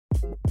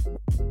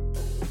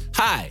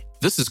Hi,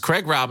 this is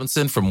Craig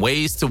Robinson from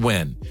Ways to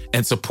Win,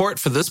 and support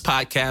for this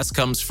podcast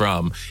comes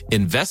from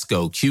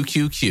Invesco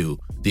QQQ,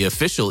 the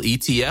official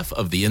ETF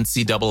of the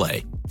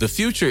NCAA. The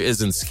future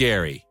isn't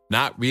scary.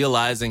 Not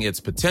realizing its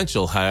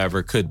potential,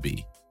 however, could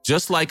be.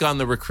 Just like on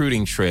the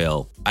recruiting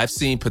trail, I've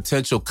seen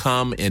potential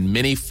come in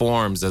many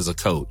forms as a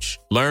coach.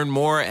 Learn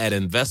more at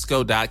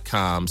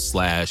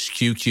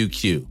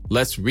Invesco.com/QQQ.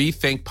 Let's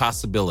rethink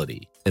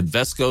possibility.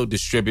 Invesco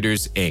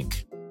Distributors,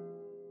 Inc.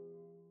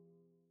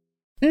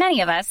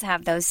 Many of us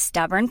have those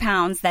stubborn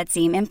pounds that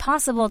seem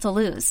impossible to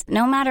lose,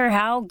 no matter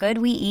how good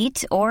we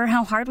eat or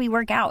how hard we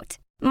work out.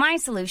 My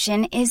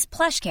solution is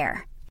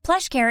PlushCare.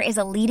 PlushCare is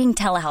a leading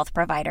telehealth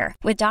provider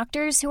with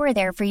doctors who are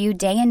there for you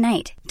day and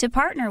night to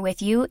partner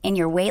with you in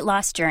your weight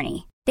loss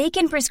journey. They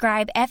can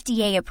prescribe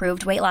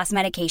FDA-approved weight loss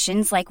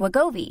medications like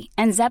Wegovy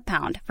and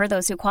Zepbound for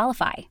those who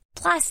qualify.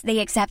 Plus, they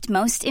accept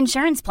most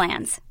insurance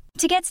plans.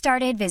 To get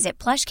started, visit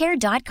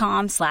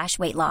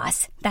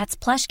plushcare.com/weightloss. That's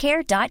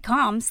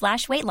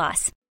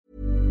plushcare.com/weightloss.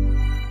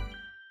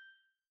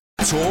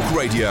 Talk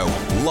Radio,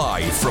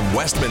 live from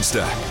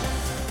Westminster.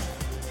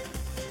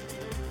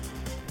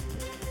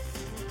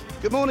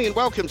 Good morning and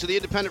welcome to the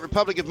Independent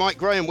Republic of Mike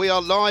Graham. We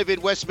are live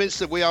in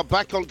Westminster. We are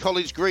back on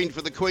College Green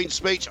for the Queen's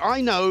speech.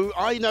 I know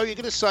you're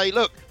going to say,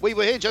 look, we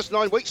were here just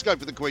 9 weeks ago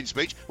for the Queen's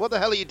speech. What the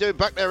hell are you doing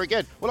back there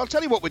again? Well, I'll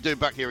tell you what we're doing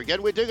back here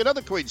again. We're doing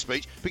another Queen's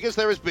speech because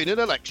there has been an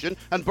election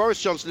and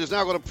Boris Johnson has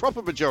now got a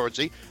proper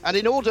majority. And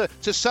in order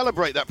to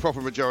celebrate that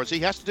proper majority,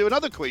 he has to do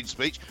another Queen's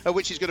speech at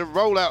which he's going to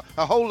roll out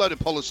a whole load of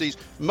policies,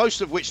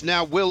 most of which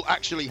now will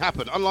actually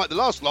happen. Unlike the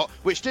last lot,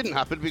 which didn't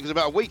happen because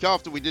about a week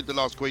after we did the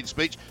last Queen's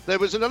speech, there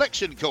was an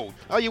election called.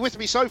 Are you with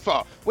me so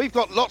far? We've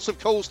got lots of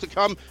calls to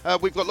come.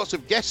 We've got lots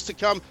of guests to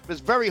come. There's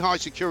very high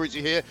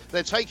security here.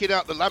 They're taking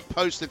out the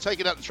lampposts. They're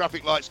taking out the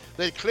traffic lights.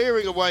 They're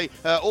clearing away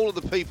all of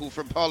the people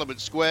from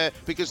Parliament Square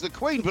because the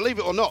Queen, believe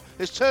it or not,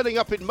 is turning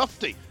up in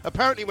mufti.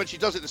 Apparently when she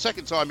does it the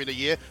second time in a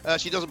year,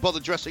 she doesn't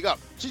bother dressing up.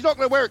 She's not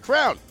going to wear a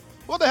crown.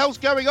 What the hell's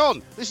going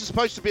on? This is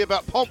supposed to be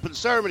about pomp and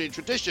ceremony and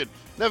tradition.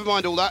 Never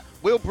mind all that.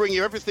 We'll bring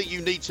you everything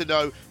you need to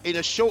know in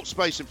a short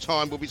space of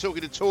time. We'll be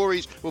talking to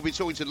Tories. We'll be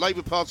talking to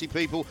Labour Party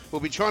people. We'll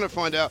be trying to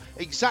find out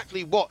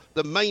exactly what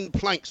the main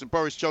planks of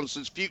Boris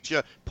Johnson's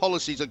future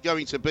policies are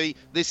going to be.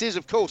 This is,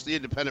 of course, the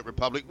Independent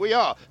Republic. We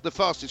are the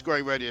fastest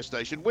growing radio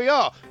station. We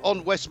are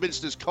on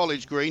Westminster's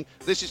College Green.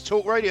 This is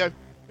Talk Radio.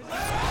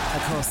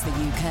 Across the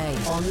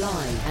UK,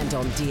 online and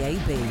on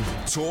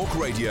DAB. Talk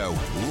Radio,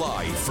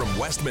 live from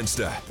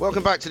Westminster.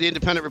 Welcome back to the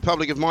Independent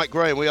Republic of Mike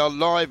Graham. We are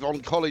live on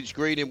College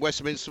Green in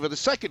Westminster for the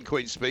second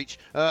Queen's speech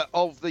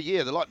of the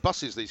year. They're like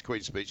buses, these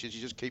Queen's speeches.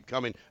 You just keep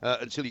coming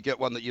until you get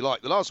one that you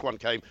like. The last one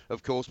came,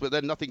 of course, but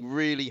then nothing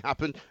really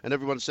happened. And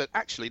everyone said,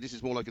 actually, this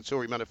is more like a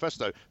Tory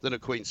manifesto than a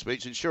Queen's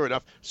speech. And sure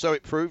enough, so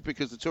it proved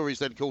because the Tories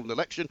then called an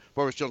election.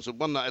 Boris Johnson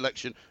won that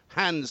election,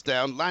 hands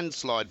down,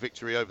 landslide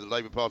victory over the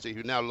Labour Party,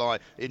 who now lie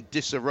in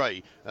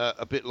disarray,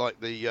 a bit like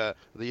the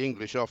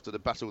English after the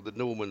Battle of the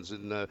Normans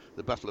and the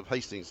Battle of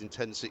Hastings in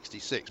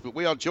 1066. But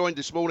we are joined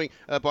this morning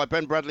by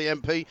Ben Bradley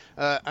MP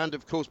and,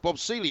 of course, Bob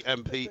Seeley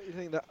MP. Don't you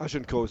think that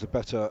Agincourt is a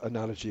better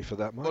analogy for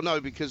that, Mike? Well, no,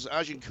 because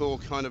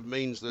Agincourt kind of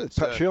means that... It's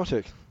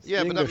patriotic.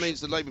 Yeah, but that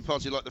means the Labour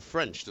Party like the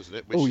French, doesn't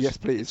it? Which oh, yes,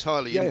 please.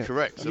 Entirely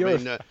incorrect. They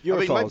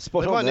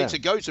might need to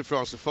go to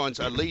France to find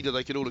a leader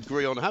they can all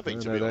agree on having,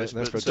 to be honest.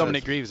 But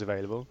Dominic Greaves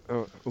available.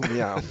 Oh,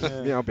 yeah.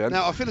 Yeah, Ben.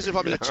 Now, I feel as if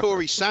I'm in a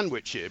Tory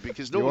sandwich here,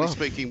 because normally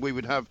speaking, we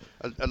would have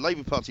a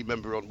Labour Party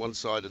member on one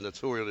side and a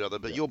Tory on the other,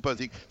 but you're both...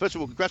 First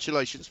of all,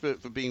 congratulations for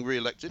being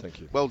re-elected.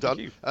 Thank you. Well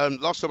done.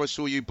 Last time I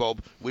saw you,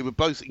 Bob, we were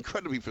both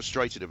incredibly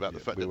frustrated about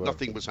the fact that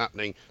nothing was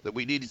happening, that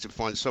we needed to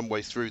find some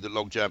way through the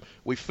logjam.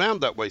 We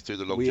found that way through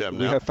the logjam now.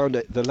 We have found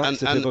it, the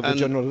laxative of the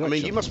general election. I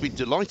mean, you must be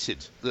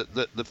delighted that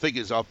the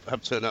figures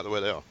have turned out the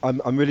way they are.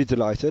 I'm really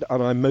delighted,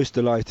 and I'm most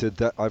delighted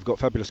that I've got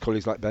fabulous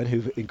colleagues like Ben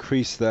who've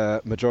increased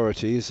their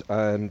majorities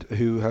and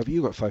who have...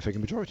 You got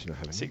 5-figure majority now,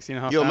 haven't you?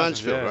 16,500. You're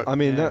Mansfield, right? I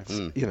mean,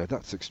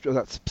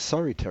 that's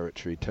Surrey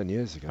territory 10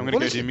 years ago. I'm going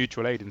to go do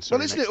mutual aid in Surrey.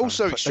 Well, isn't it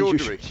also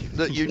extraordinary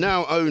that you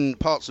now own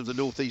parts of the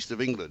northeast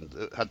of England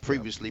that had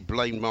previously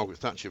blamed Margaret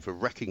Thatcher for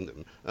wrecking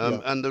them,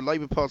 and the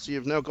Labour Party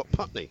have now got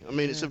Putney? I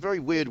mean, it's a very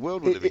weird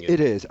world we're living in. It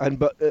is,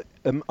 but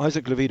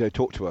Isaac Levido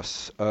talked to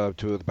us, to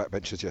the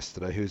backbenchers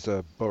yesterday, who's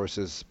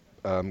Boris's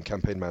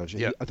campaign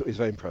manager. I thought he was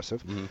very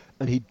impressive. Mm-hmm.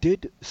 And he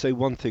did say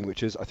one thing,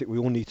 which is, I think we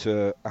all need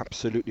to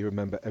absolutely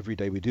remember every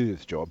day we do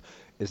this job,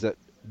 is that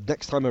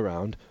next time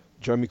around,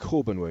 Jeremy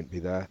Corbyn won't be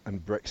there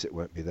and Brexit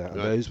won't be there. And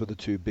those were the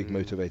two big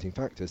motivating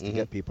factors to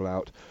get people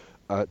out,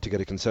 to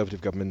get a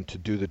Conservative government to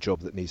do the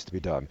job that needs to be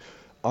done.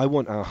 I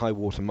want our high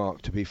water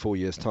mark to be 4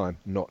 years' time,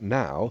 not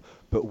now,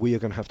 but we are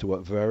going to have to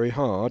work very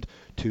hard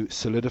to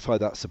solidify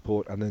that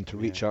support and then to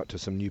reach out to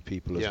some new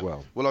people as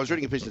well. Well, I was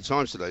reading a piece in the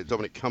Times today.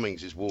 Dominic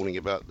Cummings is warning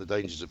about the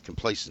dangers of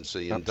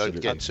complacency and don't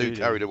get too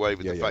carried away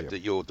with the fact that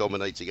you're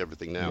dominating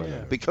everything now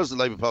because the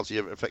Labour Party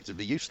are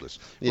effectively useless.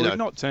 We've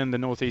not turned the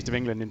northeast of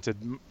England into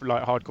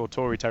like hardcore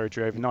Tory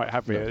territory overnight,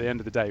 have we? At the end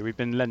of the day, we've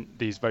been lent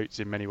these votes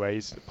in many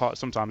ways,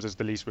 sometimes as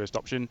the least worst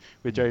option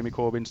with Jeremy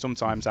Corbyn,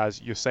 sometimes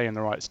as you're saying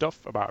the right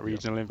stuff about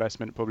regional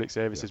investment, public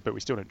services, but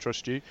we still don't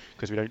trust you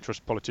because we don't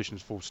trust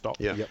politicians, full stop.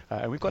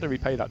 And we've got to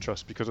repay that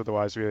trust because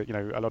otherwise, a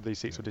lot of these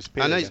seats will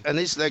disappear. And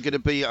is there going to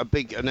be a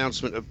big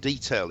announcement of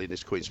detail in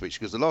this Queen's Speech?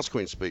 Because the last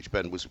Queen's Speech,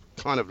 Ben, was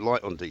kind of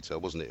light on detail,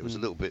 wasn't it? It was a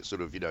little bit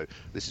sort of,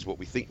 this is what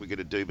we think we're going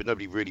to do, but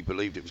nobody really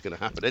believed it was going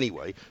to happen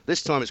anyway.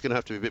 This time it's going to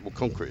have to be a bit more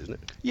concrete, isn't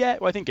it? Yeah,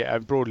 well, I think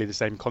broadly the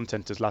same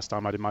content as last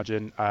time, I'd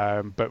imagine,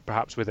 but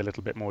perhaps with a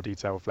little bit more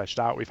detail fleshed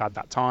out. We've had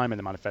that time in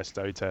the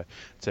manifesto to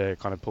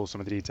kind of pull some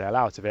of the detail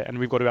out of it, and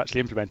we've got to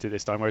actually implement it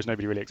this time, whereas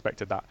nobody really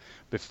expected that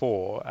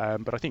before.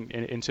 But I think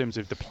in terms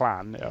of the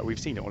plan, we've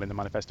seen it all in the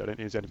manifesto. I don't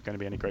think there's going to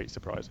be any great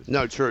surprises.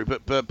 No, true.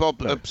 But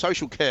Bob,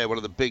 social care, one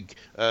of the big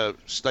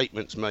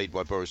statements made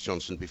by Boris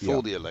Johnson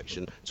before the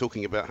election,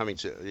 talking about having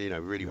to,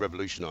 really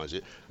revolutionise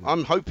it.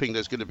 I'm hoping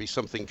there's going to be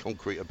something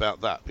concrete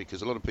about that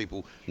because a lot of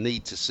people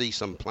need to see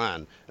some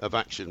plan of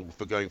action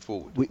for going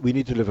forward. We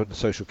need to deliver on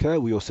social care.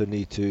 We also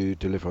need to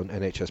deliver on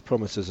NHS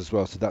promises as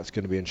well. So that's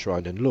going to be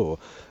enshrined in law.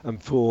 And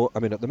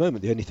at the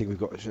moment, the only thing we've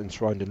got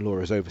enshrined in law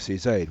is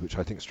overseas aid, which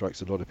I think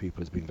strikes a lot of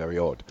people as being very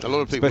odd. A lot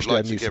of people would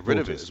like to get rid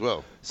of it as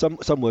well. Some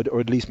would, or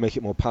at least make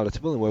it more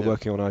palatable, and we're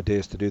working on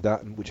ideas to do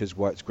that, which is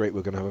why it's great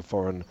we're going to have a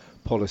foreign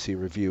policy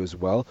review as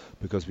well,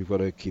 because we've got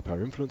to keep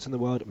our influence in the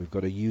world, and we've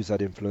got to use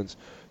that influence,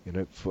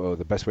 for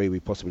the best way we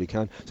possibly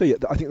can. So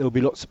I think there will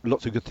be lots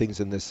of good things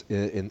in this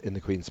in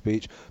the Queen's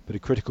Speech, but a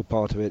critical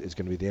part of it is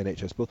going to be the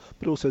NHS bill,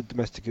 but also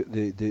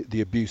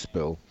the abuse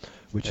bill,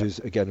 which is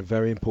again a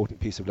very important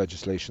piece of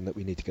legislation that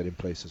we need to get in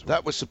place as well.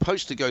 That was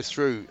supposed to go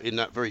through in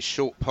that very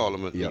short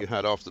Parliament that you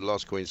had after the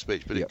last Queen's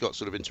Speech, but it got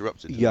sort of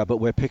interrupted. Yeah, but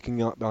we're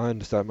picking up. I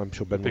understand. I'm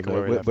sure Ben will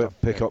know. We'll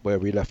pick up where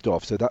we left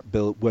off. So that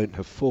bill won't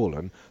have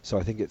fallen. So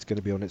I think it's going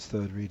to be on its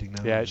third reading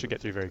now. Yeah, it should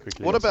get through very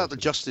quickly. What about the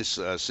justice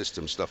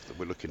system stuff that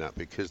we're looking at?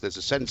 Because there's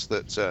a sense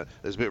that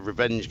there's a bit of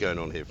revenge going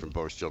on here from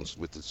Boris Johnson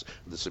with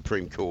the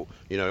Supreme Court.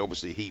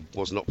 Obviously he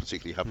was not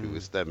particularly happy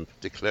with them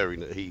declaring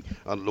that he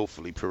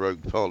unlawfully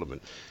prorogued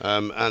Parliament,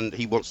 and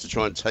he wants to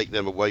try and take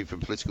them away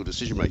from political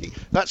decision making.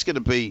 That's going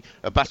to be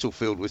a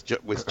battlefield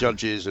with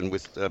judges and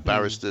with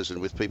barristers and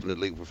with people in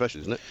the legal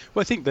profession, isn't it?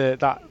 Well, I think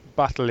that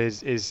battle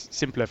is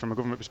simpler from a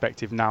government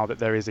perspective now that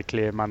there is a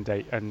clear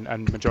mandate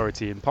and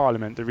majority in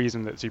Parliament. The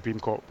reason that the Supreme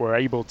Court were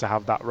able to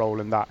have that role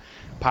and that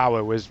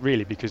power was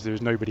really because there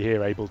was nobody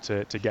here able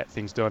to get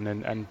things done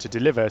and to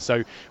deliver.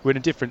 So we're in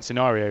a different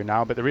scenario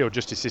now, but the real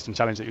justice system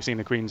challenge that you've seen in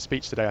the Queen's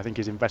Speech today, I think,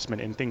 is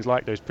investment in things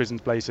like those prison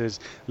places,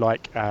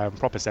 like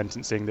proper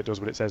sentencing that does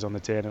what it says on the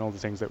tin, and all the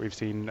things that we've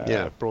seen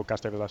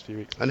broadcast over the last few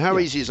weeks. And how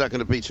easy is that going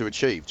to be to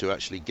achieve, to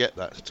actually get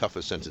that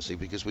tougher sentencing?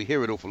 Because we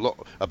hear an awful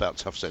lot about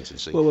tough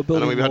sentencing. Well,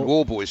 we had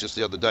War Boys just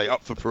the other day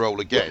up for parole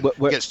again.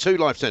 Gets 2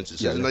 life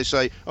sentences, and they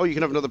say, oh, you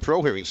can have another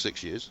parole hearing in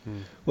 6 years.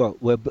 Well,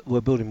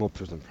 we're building more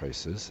prison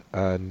places,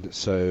 and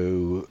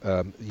so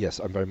yes,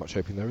 I'm very much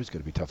hoping there is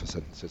going to be tougher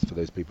sentences for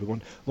those people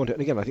who want it.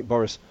 And again, I think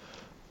Boris,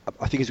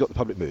 he's got the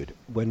public mood.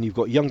 When you've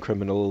got young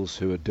criminals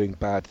who are doing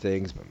bad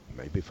things,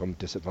 maybe from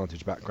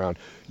disadvantaged background,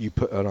 you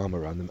put an arm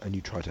around them and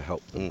you try to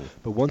help them.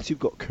 But once you've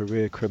got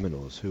career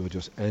criminals who are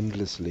just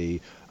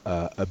endlessly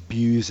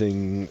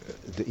abusing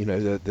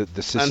the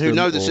system, and who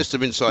know the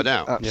system inside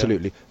out,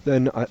 absolutely,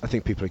 then I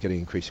think people are getting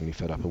increasingly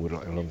fed up and would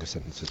like longer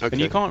sentences. And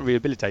you can't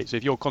rehabilitate, so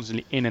if you're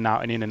constantly in and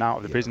out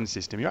of the prison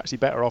system, you're actually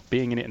better off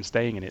being in it and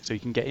staying in it, so you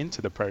can get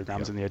into the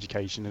programs and the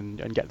education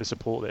and get the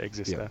support that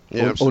exists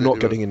there. Or not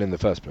getting in the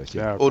first place.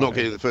 Or not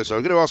getting in the first place.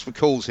 I'm going to ask for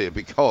calls here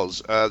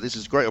because this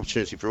is a great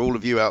opportunity for all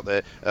of you out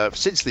there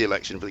since the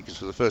election, because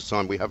for the first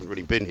time we haven't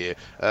really been here,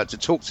 to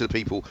talk to the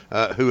people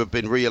who have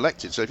been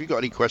re-elected. So if you've got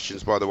any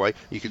questions, by the way,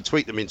 you can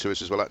tweet them into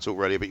us as well at Talk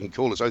Radio, but you can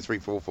call us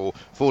 0344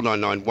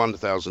 499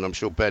 1000. I'm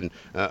sure Ben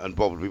and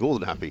Bob would be more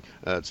than happy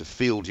to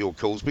field your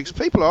calls, because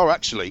people are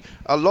actually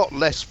a lot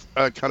less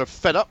kind of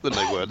fed up than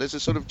they were. There's a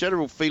sort of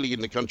general feeling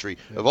in the country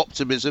of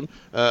optimism,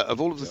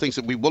 of all of the things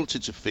that we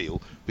wanted to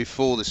feel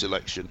before this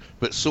election,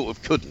 but sort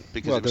of couldn't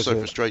because it was so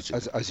frustrating.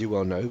 As you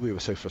well know, we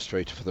were so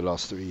frustrated for the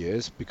last 3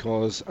 years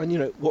because, and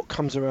what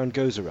comes around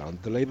goes around.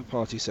 The Labour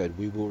Party said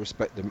we will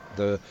respect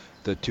the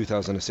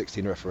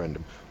 2016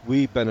 referendum.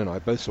 We, Ben and I,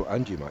 both saw,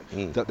 and you,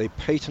 Mike, that they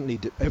patently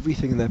did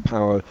everything in their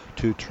power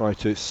to try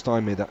to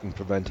stymie that and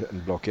prevent it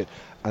and block it.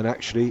 And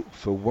actually,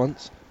 for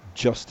once,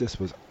 justice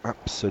was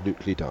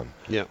absolutely done.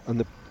 Yeah. And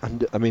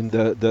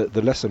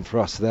the lesson for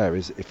us there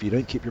is, if you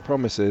don't keep your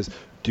promises,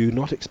 do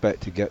not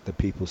expect to get the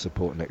people's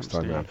support next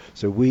time around.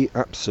 So we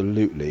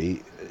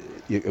absolutely.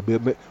 We're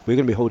going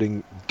to be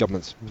holding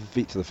government's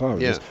feet to the fire on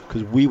this,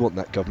 because we want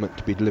that government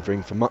to be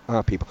delivering for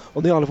our people.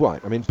 On the Isle of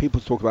Wight, people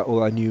talk about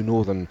all our new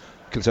northern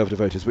Conservative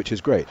voters, which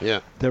is great.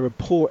 Yeah. There are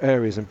poor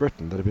areas in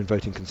Britain that have been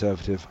voting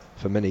Conservative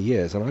for many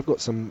years, and I've got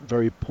some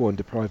very poor and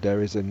deprived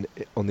areas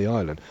on the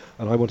island,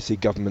 and I want to see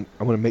government.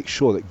 I want to make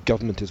sure that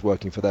government is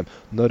working for them,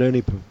 not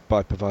only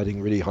by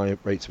providing really high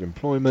rates of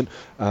employment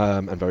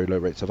and very low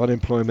rates of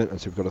unemployment,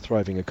 and so we've got a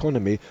thriving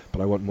economy,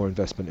 but I want more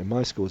investment in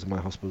my schools and my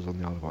hospitals on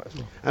the Isle of Wight as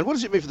well. And what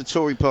does it mean for the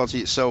Tory party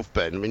itself,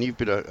 Ben? I mean, you've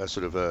been a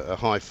sort of a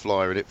high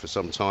flyer in it for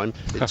some time.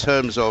 In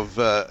terms of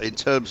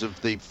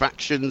the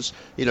factions,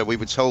 you know, we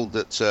were told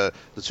that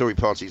the Tory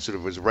party sort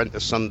of was rent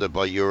asunder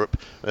by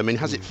Europe. I mean,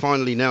 has it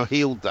finally now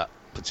healed that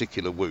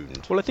particular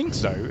wound? Well, I think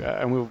so,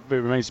 and it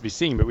remains to be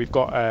seen, but we've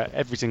got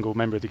every single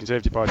member of the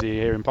Conservative Party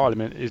here in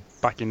Parliament is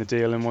backing the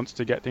deal and wants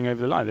to get things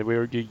over the line.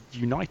 We're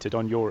united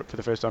on Europe for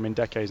the first time in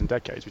decades and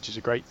decades, which is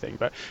a great thing.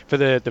 But for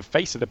the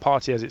face of the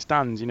party as it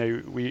stands, you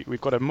know, we've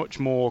got a much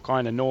more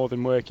kind of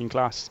northern working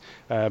class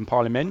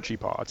parliamentary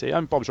party.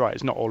 And Bob's right,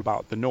 it's not all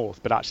about the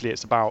north, but actually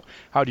it's about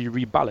how do you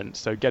rebalance,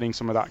 so getting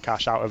some of that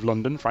cash out of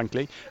London,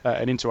 frankly,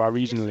 and into our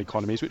regional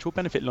economies, which will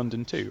benefit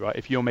London too, right?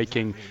 If you're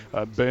making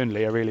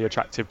Burnley a really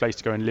attractive place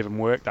to go and live and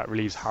work, that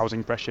relieves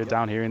housing pressure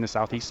down here in the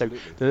southeast. So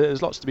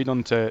there's lots to be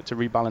done to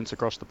rebalance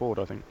across the board,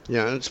 I think.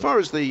 Yeah, and as far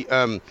as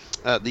the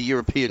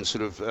European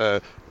sort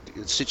of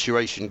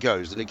situation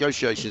goes, the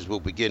negotiations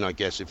will begin, I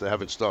guess, if they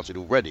haven't started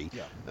already,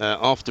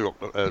 after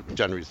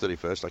January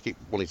 31st. I keep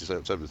wanting to say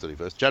October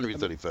 31st, January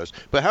 31st.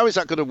 But how is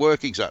that going to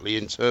work exactly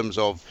in terms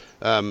of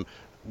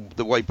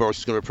the way Boris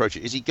is going to approach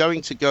it? Is he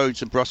going to go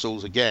to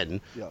Brussels again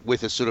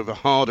with a sort of a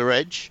harder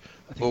edge?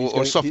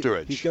 Or softer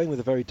edge? He's going with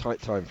a very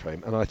tight time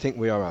frame, and I think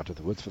we are out of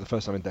the woods for the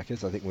first time in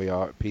decades. I think we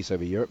are at peace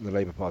over Europe, and the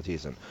Labour Party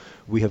isn't.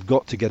 We have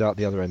got to get out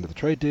the other end of the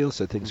trade deal,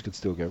 so things could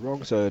still go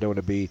wrong. So I don't want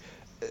to be...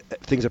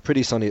 things are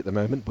pretty sunny at the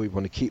moment, but we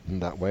want to keep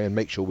them that way and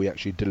make sure we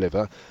actually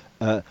deliver.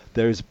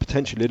 There is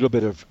potentially a little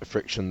bit of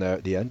friction there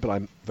at the end, but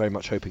I'm very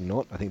much hoping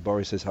not. I think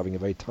Boris is having a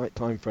very tight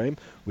time frame,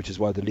 which is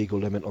why the legal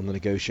limit on the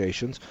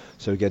negotiations.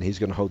 So again, he's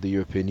going to hold the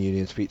European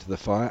Union's feet to the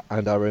fire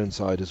and our own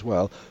side as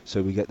well,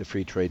 so we get the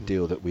free trade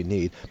deal that we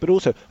need. But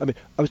also, I mean,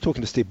 I was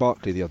talking to Steve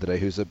Barclay the other day,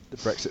 who's the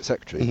Brexit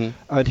secretary,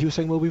 and he was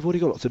saying, well, we've already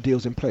got lots of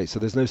deals in place, so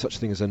there's no such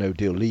thing as a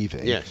no-deal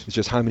leaving. Yes. It's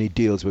just how many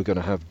deals we're going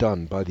to have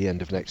done by the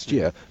end of next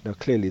year. Now,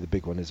 clearly, the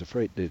big one is the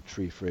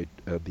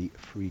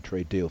free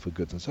trade deal for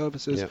goods and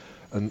services,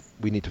 and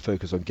we need to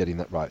focus on getting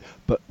that right.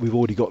 But we've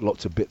already got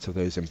lots of bits of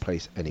those in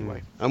place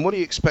anyway. And what are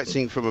you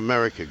expecting from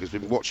America? Because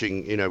we've been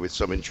watching, you know, with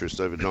some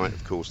interest overnight,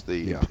 of course,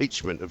 the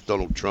impeachment of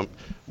Donald Trump,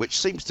 which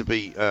seems to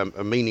be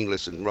a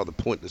meaningless and rather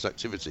pointless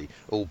activity,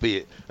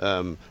 albeit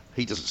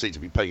he doesn't seem to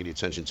be paying any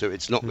attention to it.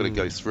 It's not going to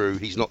go through.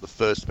 He's not the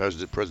first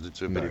president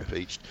to have been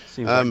impeached.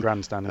 Seems like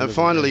grandstanding. And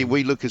finally,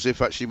 we look as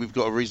if actually we've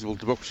got a reasonable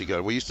democracy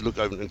going. We used to look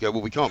over and go,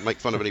 well, we can't make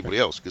fun of anybody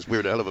else because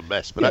we're in a hell of a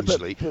mess. But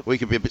actually, we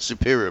could be a bit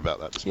superior about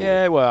that this morning.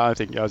 Yeah, well, I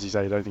think, as you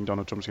say, I don't think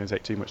Donald Trump's going to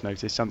take too much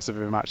notice. Chances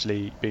of him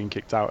actually being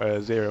kicked out are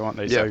zero, aren't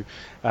they? Yeah.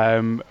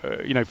 So,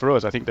 you know, for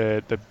us, I think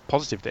the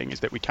positive thing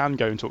is that we can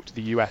go and talk to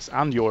the US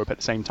and Europe at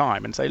the same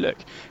time and say, look,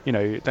 you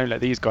know, don't let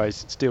these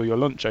guys steal your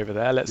lunch over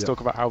there. Let's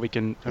talk about how we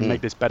can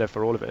make this better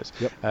for all of us.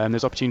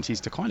 There's opportunities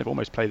to kind of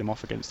almost play them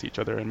off against each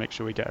other and make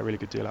sure we get a really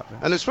good deal out there.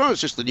 And as far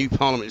as just the new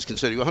Parliament is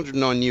concerned, you've got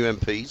 109 new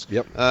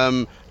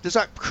MPs. Does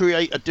that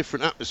create a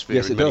different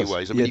atmosphere in many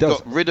ways? I mean, you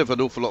got rid of an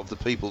awful lot of the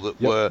people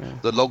that were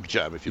the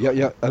logjam, if you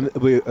like.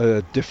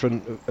 We're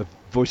different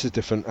voices,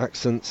 different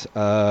accents.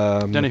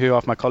 Don't know who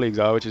half my colleagues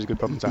are, which is a good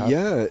problem to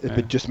have.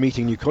 But just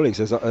meeting new colleagues.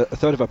 There's a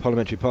third of our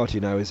parliamentary party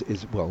now is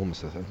well,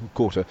 almost a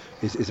quarter,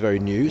 is very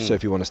new. So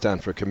if you want to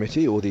stand for a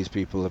committee, all these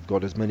people have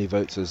got as many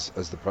votes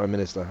as the Prime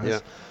Minister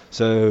has.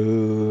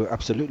 So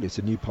absolutely, it's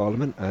a new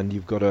Parliament, and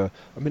you've got I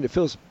mean, it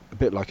feels a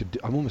bit like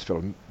I almost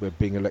feel we're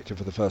being elected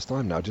for the first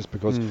time now, just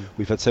because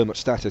we've had so much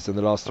status in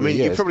the last 3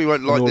 years. You probably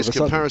won't like this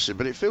comparison,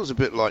 but it feels a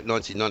bit like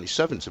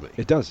 1997 to me.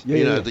 It does,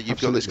 that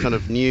you've got this kind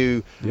of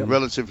new,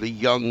 relatively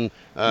young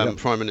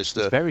Prime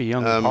Minister, it's very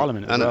young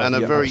Parliament, and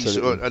a very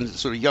sort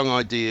of young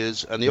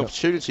ideas, and the Yeah.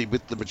 opportunity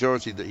with the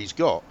majority that he's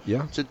got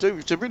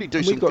to really do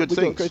And some good we've things.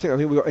 got great things. I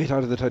mean, we've got 8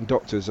 out of the 10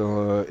 doctors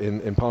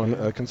in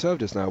Parliament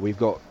Conservatives now. We've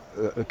got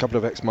a couple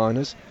of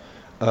ex-miners.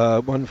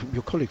 One from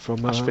your colleague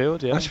from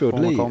Ashfield, Ashfield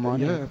former Lee. coal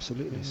miner. Yeah,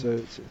 absolutely. So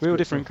it's we're a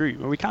different group.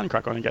 Well, we can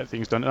crack on and get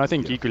things done. And I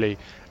think equally,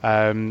 you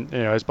know,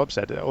 as Bob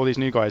said, all these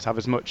new guys have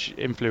as much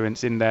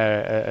influence in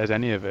there as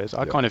any of us.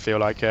 I kind of feel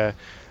like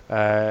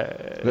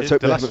let's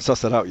hope they haven't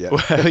sussed that out yet.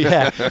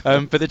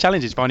 Well, but the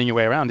challenge is finding your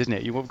way around, isn't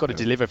it? You've got to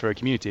deliver for a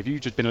community. If you've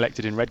just been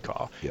elected in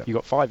Redcar, you've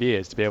got 5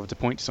 years to be able to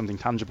point to something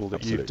tangible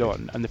that you've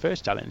done. And the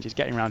first challenge is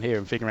getting around here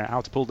and figuring out how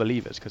to pull the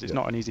levers, because it's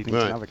not an easy thing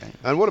to navigate.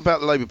 And what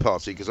about the Labour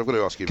Party? Because I've got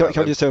to ask you Can about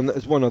I just say,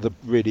 there's one other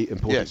really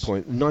important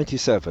point.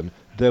 97,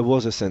 there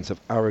was a sense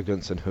of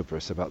arrogance and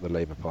hubris about the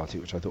Labour Party,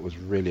 which I thought was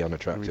really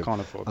unattractive. We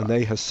can't afford that. And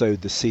they have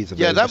sowed the seeds of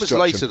that was destruction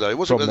later, though. It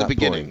wasn't from at the that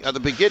beginning. point. At the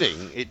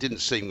beginning, it didn't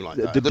seem like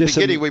that. The At the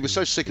beginning, we were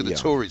so sick of the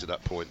Tories at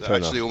that point that Fair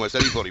actually enough. almost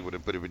anybody would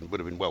have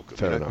been welcome.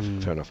 Fair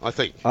enough. I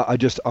think.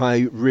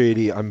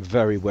 I'm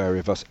very wary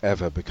of us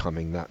ever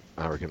becoming that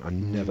arrogant. I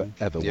never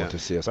ever want to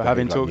see us. But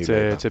having talked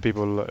to to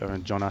people,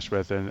 John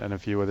Ashworth and a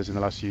few others in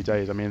the last few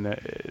days, I mean,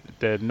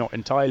 they're not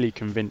entirely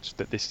convinced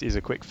that this is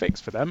a quick fix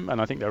for them,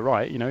 and I think they're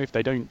right. You know, if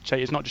they don't,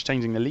 it's not just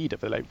changing the lead of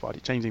the Labour Party,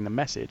 changing the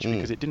message,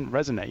 because it didn't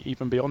resonate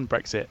even beyond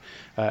Brexit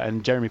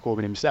and Jeremy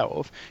Corbyn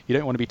himself. You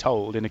don't want to be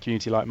told in a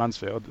community like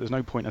Mansfield there's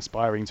no point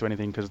aspiring to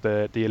anything because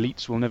the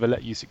elites will never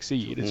let you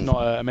succeed. It's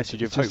not a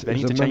message of hope. They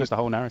need to change the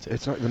whole narrative.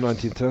 It's like the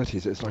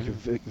 1930s. It's like a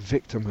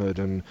victimhood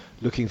and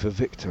looking for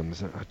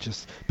victims.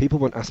 People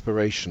want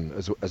aspiration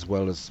as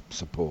well as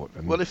support.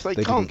 And well, if they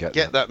can't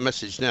get that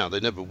message now, they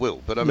never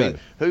will. But I mean,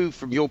 who,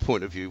 from your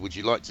point of view, would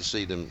you like to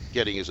see them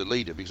getting as a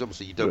leader? Because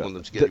obviously you don't want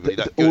them to get anybody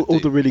that good. All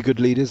the really good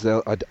leaders,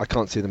 I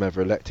can't see them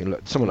ever electing.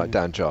 Look, someone like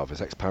Dan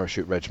Jarvis,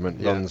 ex-Parachute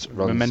Regiment, runs.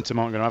 Momentum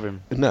aren't going to have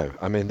him. No,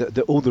 I mean,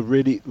 all the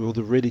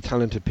really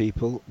talented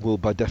people will,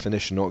 by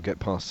definition, not get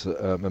past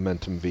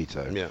Momentum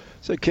veto. Yeah.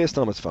 So Keir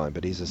Starmer's fine,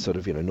 but he's a sort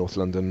of North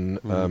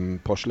London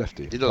posh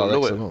lefty. He's not a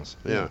lawyer.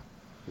 Yeah.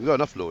 We've got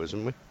enough lawyers,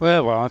 haven't we?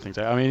 Well, I think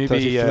so. I mean,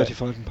 35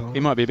 in Parliament.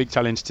 It might be a big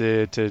challenge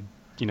to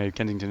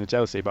Kensington and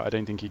Chelsea, but I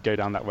don't think he'd go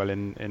down that well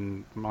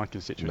in my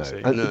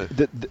constituency. No.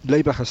 The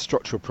Labour has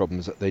structural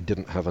problems that they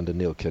didn't have under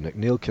Neil Kinnock.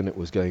 Neil Kinnock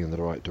was going in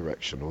the right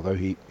direction. Although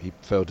he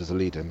failed as a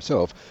leader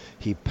himself,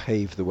 he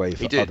paved the way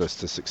for others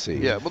to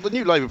succeed. Yeah, well, the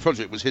New Labour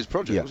project was his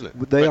project, wasn't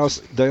it?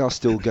 They are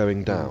still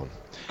going down,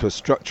 because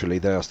structurally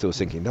they are still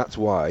sinking. That's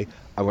why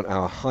I want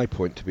our high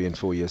point to be in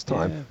 4 years'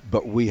 time,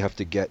 but we have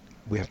to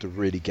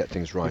really get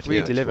things right. If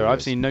we deliver,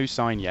 I've seen no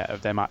sign yet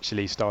of them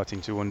actually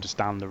starting to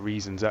understand the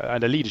reasons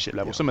at a leadership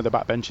level. Some of the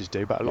backbenchers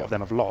do, but a lot of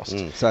them have lost.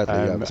 Sadly,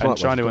 and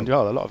trying to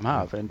a lot of them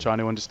have, and trying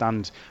to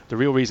understand the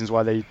real reasons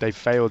why they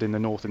failed in the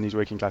north and these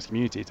working class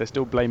communities. They're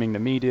still blaming the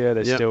media.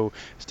 They're still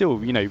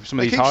some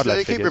of these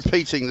hard-led figures. They keep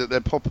repeating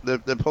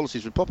that their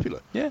policies were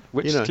popular. Yeah,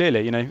 which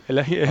clearly,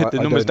 the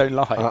numbers don't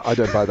lie. I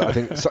don't buy that. I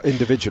think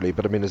individually,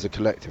 but I mean as a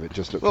collective, it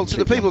just looks. Well, to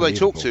the people they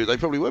talk to, they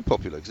probably were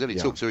popular because they only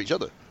talk to each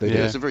other.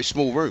 It's a very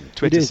small room.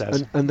 Twitter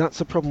says. And that's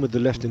the problem with the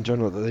left in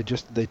general,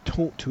 that they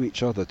talk to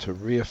each other to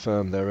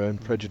reaffirm their own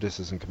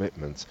prejudices and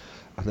commitments,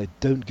 and they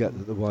don't get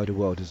that the wider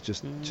world has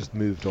just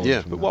moved on.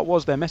 Yeah, but what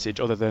was their message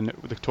other than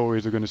the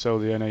Tories are going to sell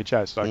the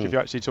NHS? Like, if you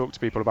actually talk to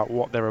people about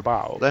what they're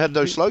about, they had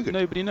no slogan.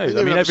 Nobody knows.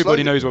 I mean,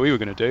 everybody knows what we were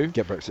going to do.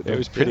 Get Brexit done. It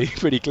was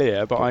pretty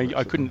clear, but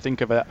I couldn't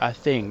think of a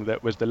thing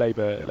that was the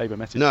Labour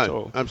message at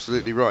all. No,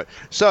 absolutely right.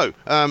 So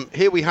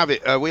here we have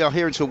it. We are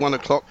here until 1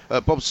 o'clock.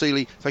 Bob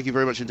Seeley, thank you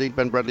very much indeed.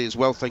 Ben Bradley as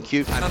well, thank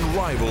you. An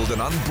unrivaled and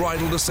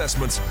unbridled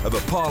assessment of a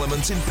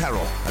parliament in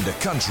peril and a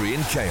country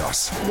in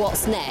chaos.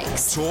 What's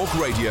next? Talk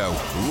Radio,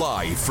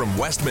 live from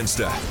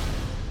Westminster.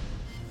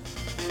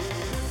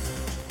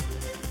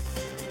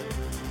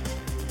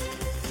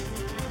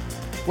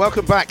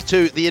 Welcome back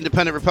to the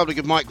Independent Republic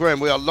of Mike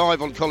Graham. We are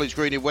live on College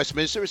Green in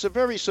Westminster. It's a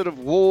very sort of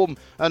warm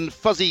and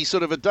fuzzy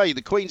sort of a day.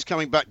 The Queen's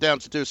coming back down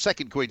to do a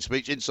second Queen's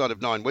speech inside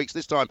of 9 weeks,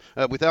 this time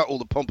without all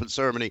the pomp and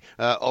ceremony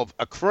of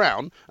a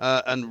crown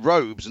and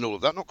robes and all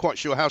of that. Not quite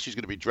sure how she's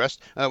going to be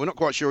dressed. We're not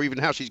quite sure even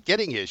how she's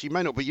getting here. She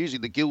may not be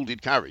using the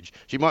gilded carriage.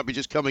 She might be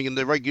just coming in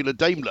the regular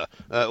Daimler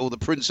or the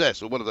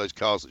Princess or one of those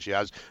cars that she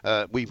has.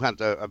 We've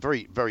had a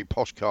very, very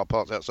posh car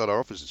parked outside our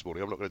office this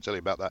morning. I'm not going to tell you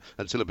about that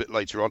until a bit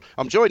later on.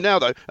 I'm joined now,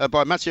 though,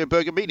 by Matteo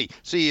Bergamini,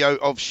 CEO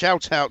of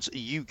Shout Out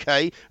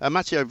UK.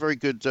 Matteo, very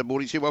good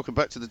morning to you. Welcome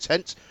back to the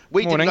tent.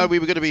 We didn't know we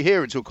were going to be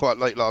here until quite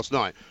late last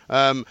night.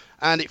 And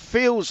it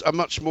feels a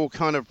much more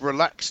kind of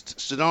relaxed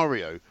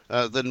scenario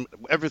than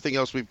everything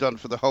else we've done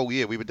for the whole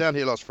year. We were down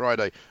here last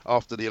Friday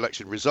after the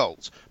election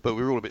results, but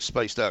we were all a bit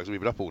spaced out because we've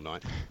been up all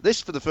night. This,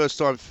 for the first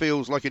time,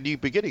 feels like a new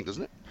beginning,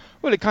 doesn't it?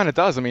 Well, it kind of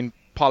does. I mean,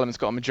 Parliament's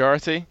got a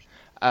majority.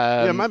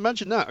 Yeah,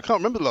 imagine that. I can't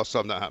remember the last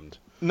time that happened.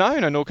 No,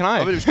 nor can I. I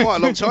mean, it was quite a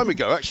long time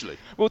ago, actually.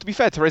 Well, to be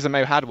fair, Theresa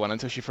May had one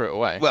until she threw it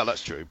away. Well,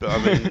 that's true, but I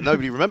mean,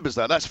 nobody remembers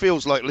that. That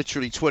feels like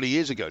literally 20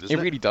 years ago, doesn't it?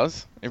 It really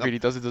does. It really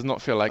does. It does not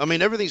feel like... I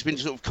mean, everything's been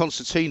sort of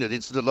concertinaed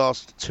into the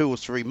last 2 or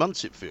 3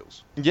 months, it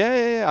feels.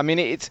 Yeah. I mean,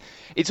 it's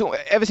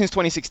ever since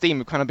 2016,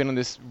 we've kind of been on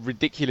this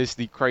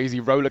ridiculously crazy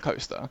roller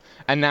coaster,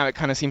 and now it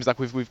kind of seems like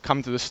we've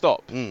come to the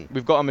stop.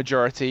 We've got a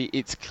majority.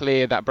 It's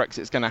clear that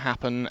Brexit's going to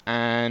happen,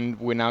 and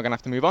we're now going to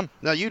have to move on.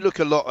 Now, you look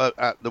a lot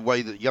at the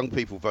way that young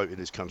people vote in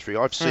this country.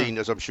 I've seen,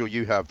 as I'm sure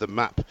you have, the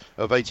map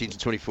of 18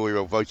 to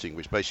 24-year-old voting,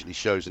 which basically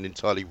shows an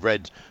entirely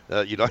red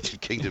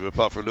United Kingdom,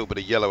 apart from a little bit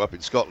of yellow up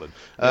in Scotland.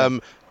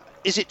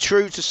 Is it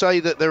true to say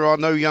that there are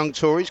no young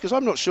Tories? Because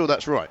I'm not sure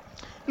that's right.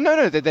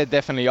 No, there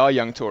definitely are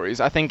young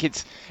Tories. I think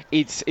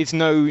it's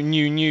no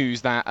new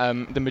news that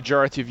the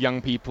majority of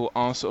young people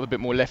are sort of a bit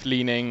more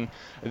left-leaning.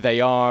 They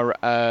are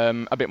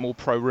a bit more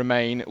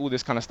pro-Remain, all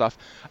this kind of stuff.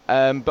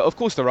 But of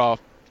course there are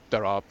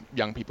there are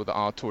young people that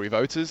are Tory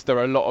voters. There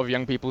are a lot of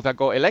young people that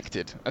got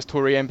elected as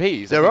Tory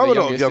MPs. There are a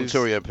lot of young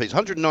Tory MPs,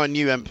 109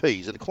 new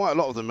MPs, and quite a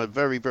lot of them are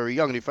very, very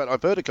young. And in fact,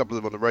 I've heard a couple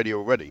of them on the radio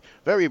already.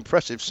 Very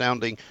impressive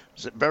sounding,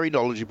 very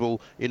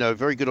knowledgeable,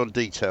 very good on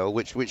detail,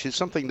 which is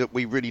something that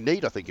we really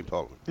need, I think, in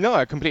Parliament. No,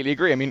 I completely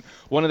agree. I mean,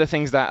 one of the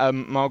things that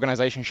my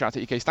organisation, Shout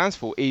Out UK, stands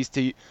for is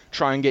to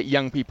try and get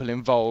young people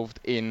involved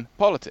in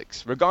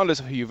politics, regardless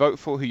of who you vote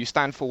for, who you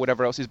stand for,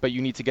 whatever else is, but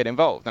you need to get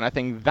involved. And I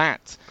think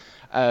that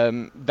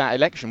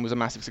election was a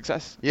massive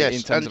success. Yes,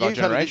 in terms of our you've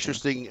had an generation.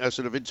 interesting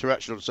sort of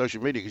interaction on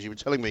social media, because you were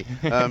telling me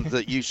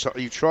that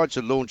you tried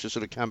to launch a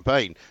sort of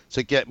campaign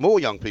to get more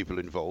young people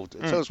involved.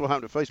 Tell us what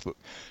happened at Facebook.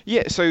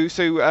 Yeah, so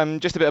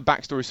just a bit of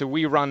backstory. So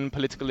we run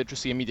political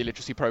literacy and media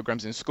literacy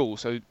programs in school.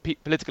 So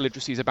political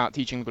literacy is about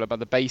teaching people about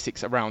the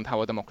basics around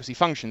how a democracy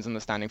functions,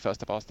 understanding first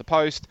to past the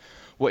post,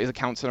 what is a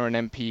councillor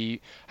and MP,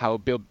 how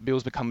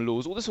bills become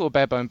laws, all the sort of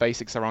bare-bone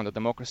basics around a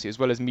democracy, as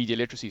well as media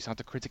literacy, so how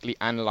to critically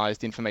analyse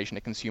the information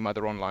they consume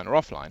either online or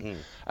offline,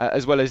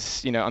 as well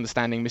as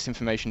understanding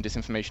misinformation,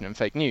 disinformation, and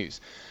fake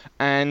news.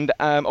 And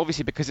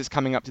obviously, because it's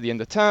coming up to the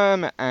end of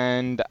term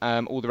and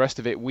all the rest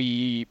of it,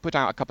 we put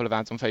out a couple of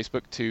ads on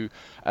Facebook to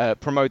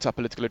promote our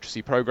political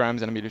literacy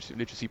programs and media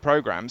literacy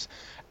programs.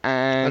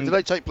 And do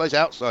they take place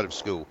outside of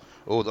school,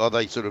 or are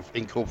they sort of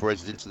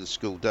incorporated into the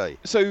school day?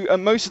 So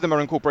most of them are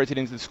incorporated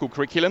into the school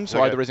curriculum,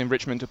 so either as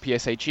enrichment or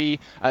PSHE.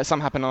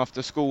 Some happen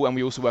after school, and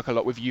we also work a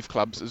lot with youth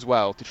clubs as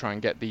well to try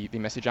and get the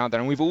message out there.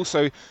 And we've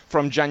also,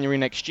 from January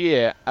next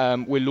year,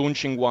 we're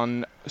launching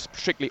one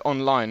strictly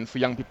online for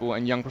young people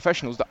and young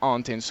professionals that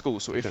aren't in school.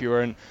 So if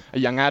you're a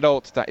young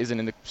adult that isn't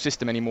in the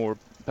system anymore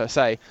per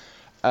se,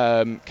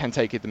 can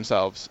take it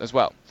themselves as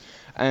well.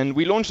 And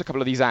we launched a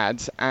couple of these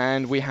ads,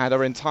 and we had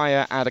our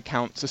entire ad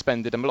account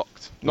suspended and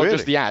blocked. Not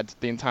just the ad,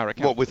 the entire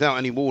account. What, without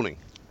any warning?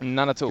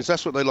 None at all. Because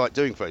that's what they like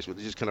doing, Facebook.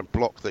 They just kind of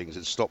block things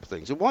and stop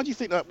things. And why do you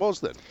think that was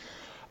then?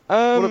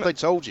 What have they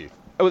told you?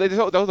 Oh, they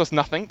told us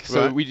nothing.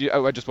 So Right.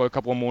 I just woke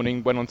up one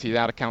morning, went onto the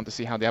ad account to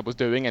see how the ad was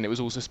doing, and it was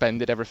all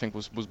suspended. Everything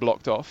was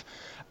blocked off.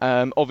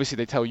 Obviously,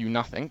 they tell you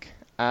nothing.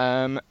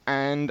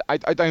 And I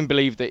don't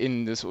believe that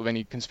in the sort of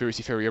any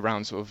conspiracy theory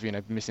around sort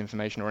of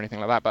misinformation or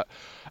anything like that, but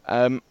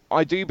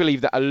I do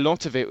believe that a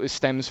lot of it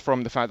stems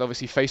from the fact that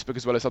obviously Facebook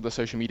as well as other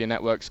social media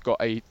networks got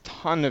a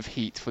ton of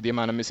heat for the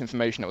amount of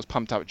misinformation that was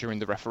pumped out during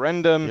the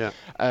referendum,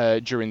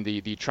 during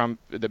the Trump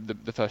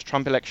the first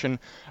Trump election,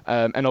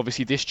 and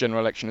obviously this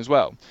general election as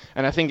well.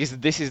 And I think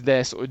this is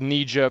their sort of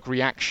knee-jerk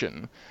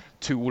reaction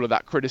to all of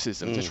that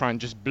criticism, to try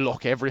and just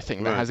block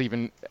everything that has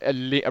even a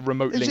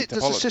remote link to Does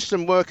politics. the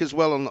system work as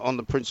well on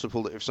the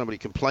principle that if somebody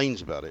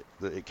complains about it,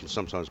 that it can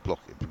sometimes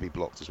be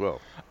blocked as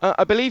well?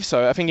 I believe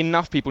so. I think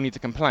enough people need to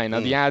complain. Now,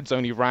 the ads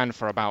only ran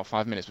for about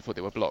 5 minutes before they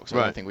were blocked, so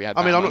I don't think we had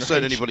that I'm not amount of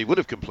saying reach. anybody would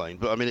have complained,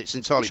 but I mean, it's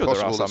entirely sure there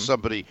are possible that some.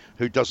 somebody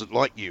who doesn't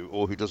like you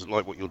or who doesn't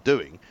like what you're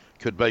doing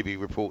could maybe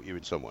report you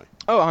in some way.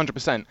 Oh,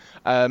 100%.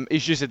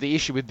 It's just that the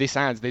issue with this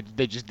ads,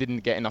 they just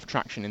didn't get enough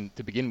traction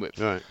to begin with.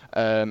 Right.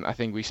 I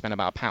think we spent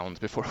about £1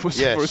 before it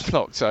was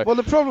blocked. So. Well,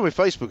 the problem with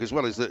Facebook as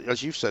well is that,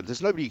 as you've said,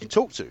 there's nobody you can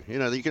talk to.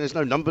 There's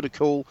no number to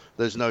call.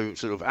 There's no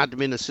sort of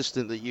admin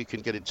assistant that you can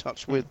get in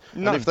touch with.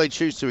 None. And if they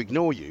choose to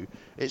ignore you,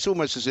 it's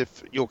almost as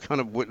if you're kind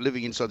of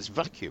living inside this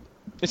vacuum.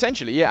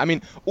 Essentially, yeah. I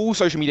mean, all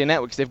social media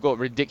networks, they've got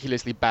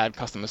ridiculously bad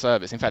customer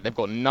service. In fact, they've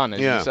got none,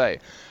 as you say.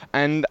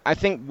 And I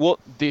think what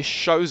this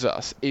shows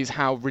us is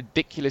how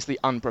ridiculously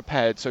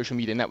unprepared social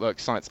media network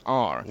sites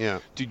are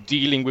to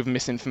dealing with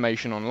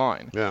misinformation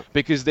online. Yeah.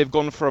 Because they've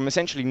gone from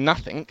essentially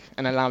nothing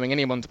and allowing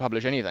anyone to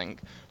publish anything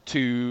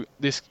to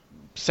this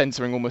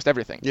censoring almost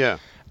everything. Yeah.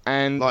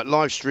 And like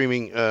live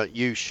streaming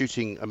you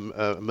shooting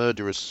a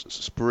murderous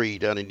spree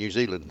down in New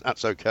Zealand,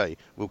 that's okay.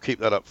 We'll keep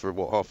that up for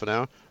half an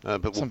hour,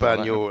 but we'll Something ban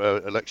like your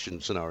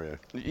election scenario.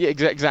 Yeah,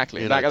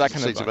 exactly. That kind of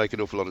seems to make an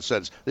awful lot of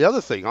sense. The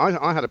other thing,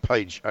 I had a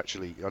page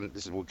actually, and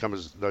this will come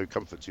as no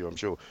comfort to you, I'm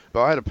sure,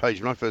 but I had a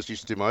page when I first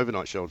used to do my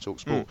overnight show on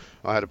TalkSport.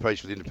 I had a page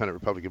for the Independent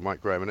Republican,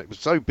 Mike Graham, and it was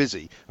so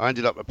busy, I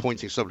ended up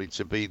appointing somebody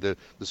to be the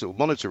sort of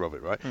monitor of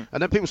it, right?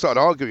 And then people started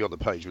arguing on the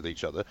page with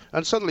each other,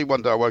 and suddenly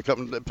one day I woke up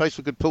and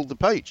Facebook had pulled the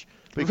page.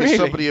 Because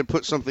somebody had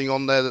put something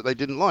on there that they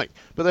didn't like.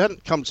 But they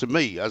hadn't come to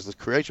me as the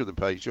creator of the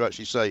page to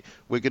actually say,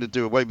 we're going to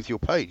do away with your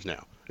page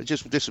now. It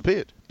just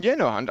disappeared. Yeah,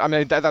 no, I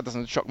mean, that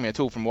doesn't shock me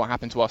at all from what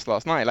happened to us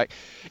last night. Like,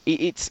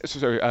 it's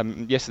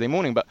yesterday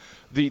morning, but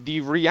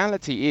the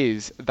reality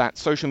is that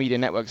social media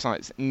network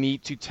sites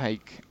need to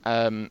take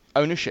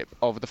ownership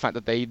of the fact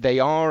that they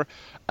are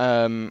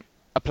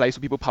a place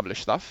where people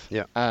publish stuff.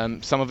 Yeah.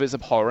 Some of it's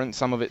abhorrent,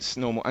 some of it's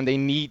normal, and they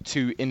need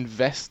to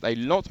invest a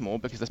lot more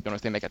because, let's be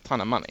honest, they make a ton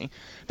of money.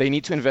 They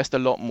need to invest a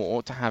lot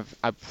more to have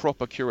a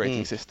proper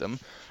curating system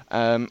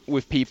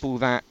with people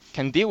that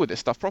can deal with this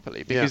stuff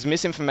properly, because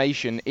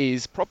misinformation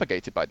is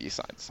propagated by these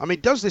sites. I mean,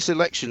 does this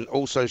election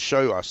also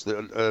show us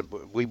that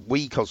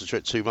we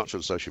concentrate too much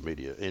on social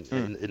media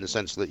in the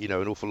sense that,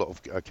 an awful lot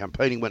of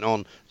campaigning went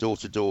on door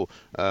to door,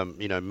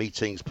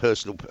 meetings,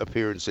 personal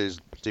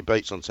appearances,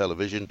 debates on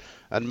television,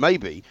 and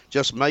maybe,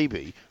 just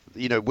maybe,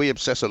 we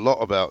obsess a lot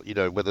about,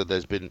 whether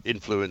there's been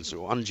influence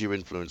or undue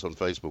influence on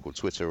Facebook or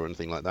Twitter or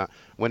anything like that,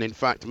 when in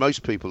fact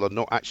most people are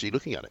not actually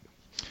looking at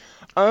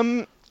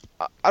it.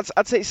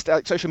 I'd say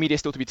social media is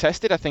still to be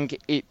tested. I think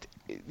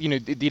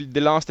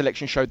the last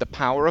election showed the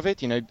power of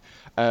it.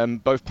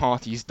 Both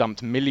parties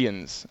dumped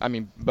millions. I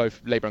mean, both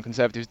Labour and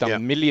Conservatives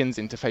dumped millions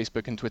into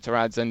Facebook and Twitter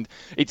ads, and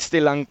it's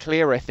still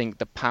unclear, I think,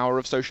 the power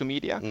of social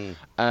media.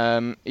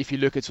 If you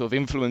look at sort of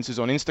influencers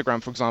on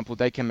Instagram, for example,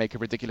 they can make a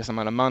ridiculous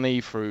amount of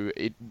money through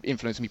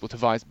influencing people to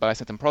buy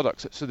certain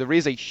products. So there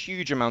is a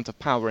huge amount of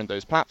power in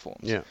those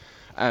platforms. Yeah.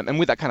 And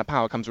with that kind of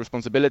power comes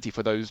responsibility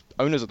for those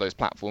owners of those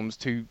platforms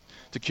to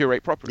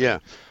curate properly. Yeah.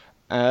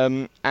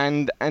 And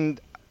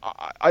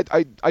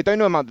I don't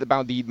know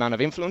about the amount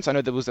of influence. I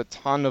know there was a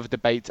ton of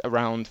debate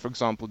around, for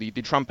example, the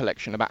Trump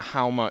election about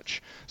how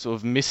much sort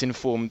of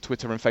misinformed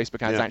Twitter and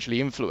Facebook ads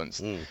actually influenced.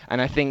 And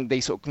I think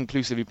they sort of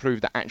conclusively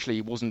proved that actually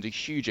it wasn't a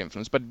huge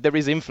influence, but there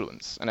is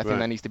influence, and I think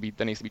that needs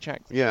to be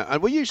checked. Yeah,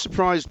 and were you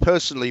surprised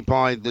personally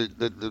by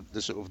the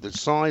sort of the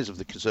size of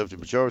the Conservative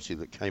majority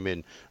that came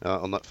in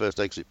on that first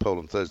exit poll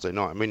on Thursday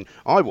night? I mean,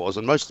 I was,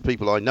 and most of the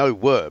people I know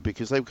were,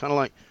 because they were kind of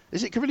like,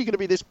 is it really going to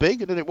be this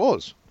big? And then it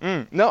was.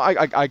 No,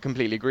 I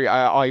completely agree.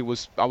 I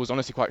was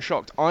honestly quite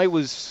shocked. I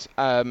was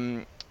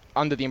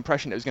under the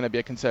impression it was going to be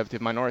a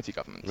Conservative minority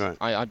government.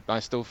 Right. I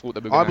still thought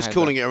that we were going to have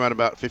calling it around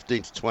about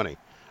 15 to 20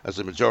 as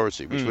a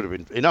majority, which would have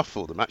been enough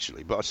for them,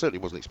 actually. But I certainly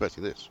wasn't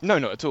expecting this. No,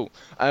 not at all.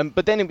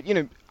 But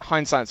then,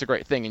 hindsight's a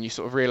great thing, and you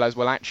sort of realise,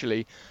 well,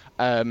 actually,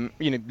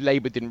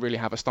 Labour didn't really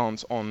have a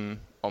stance on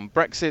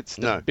Brexit,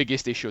 the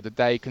biggest issue of the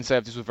day.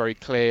 Conservatives were very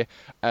clear.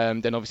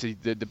 Then obviously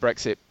the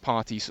Brexit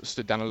party sort of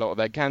stood down a lot of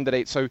their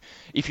candidates. So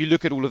if you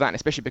look at all of that, and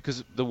especially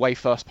because the way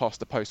first past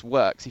the post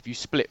works, if you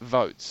split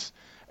votes,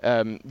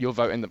 your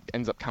vote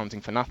ends up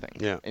counting for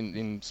nothing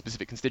in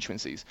specific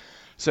constituencies.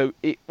 So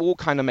it all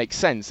kind of makes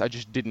sense. I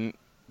just didn't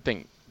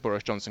think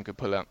Boris Johnson could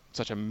pull out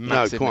such a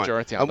massive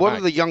majority out of the bag. And what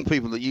are the young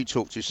people that you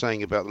talk to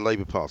saying about the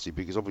Labour Party?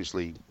 Because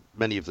obviously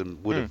many of them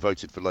would have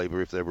voted for Labour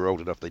if they were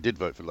old enough. They did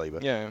vote for Labour.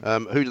 Yeah.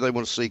 Who do they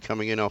want to see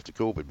coming in after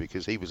Corbyn?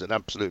 Because he was an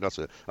absolute,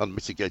 utter,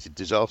 unmitigated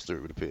disaster,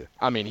 it would appear.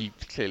 I mean, he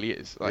clearly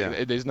is.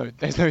 There's no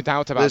doubt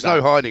about that. There's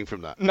no hiding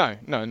from that. No,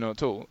 not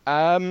at all.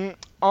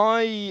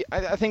 I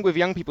think with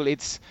young people,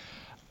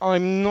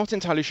 I'm not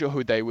entirely sure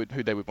who they would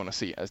want to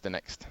see as the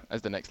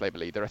next Labour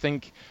leader. I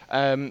think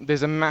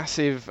there's a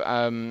massive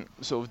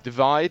sort of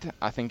divide,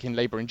 I think, in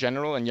Labour in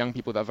general, and young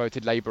people that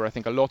voted Labour, I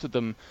think a lot of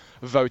them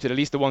voted, at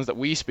least the ones that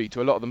we speak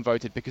to, a lot of them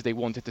voted because they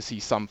wanted to see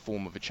some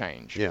form of a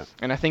change. Yeah.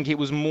 And I think it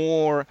was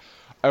more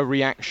a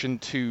reaction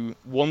to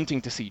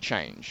wanting to see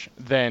change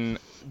than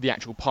the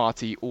actual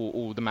party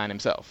or the man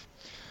himself.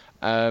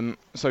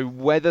 So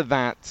whether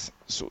that,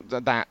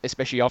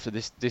 especially after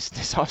this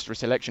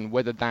disastrous election,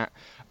 whether that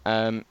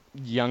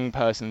young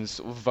person's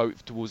sort of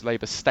vote towards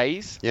Labour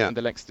stays in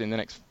the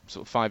next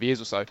sort of 5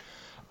 years or so,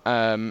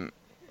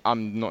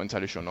 I'm not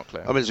entirely sure, not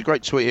clear. I mean, there's a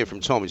great tweet here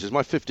from Tom. He says,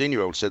 my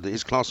 15-year-old said that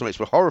his classmates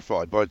were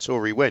horrified by a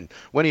Tory win.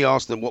 When he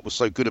asked them what was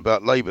so good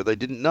about Labour, they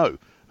didn't know.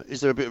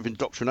 Is there a bit of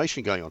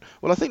indoctrination going on?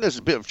 Well, I think there's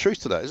a bit of truth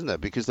to that, isn't there?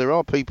 Because there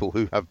are people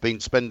who have been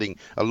spending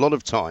a lot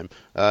of time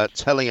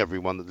telling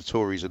everyone that the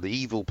Tories are the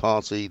evil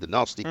party, the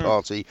nasty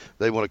party.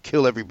 They want to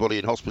kill everybody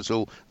in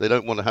hospital. They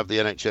don't want to have the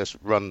NHS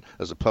run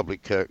as a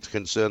public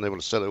concern. They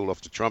want to sell it all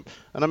off to Trump.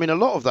 And I mean, a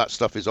lot of that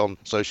stuff is on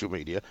social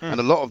media, and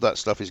a lot of that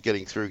stuff is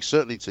getting through,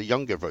 certainly to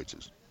younger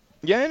voters.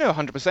 Yeah, no,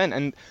 100%,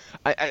 and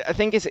I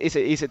think it's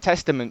a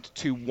testament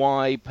to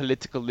why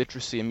political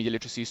literacy and media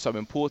literacy is so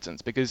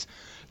important, because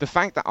the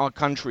fact that our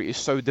country is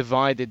so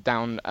divided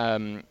down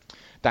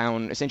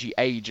essentially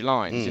age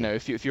lines.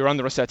 If you're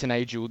under a certain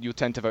age, you'll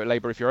tend to vote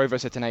Labour. If you're over a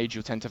certain age,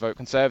 you'll tend to vote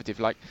Conservative.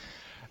 Like,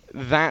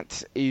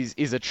 that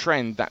is a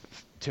trend that,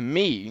 to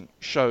me,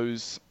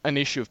 shows an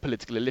issue of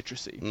political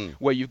illiteracy,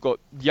 where you've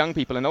got young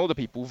people and older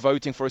people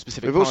voting for a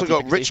specific party. We've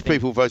also got rich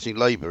people voting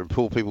Labour and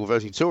poor people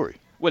voting Tory.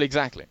 Well,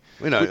 exactly.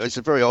 It's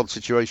a very odd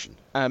situation.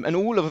 And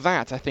all of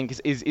that, I think,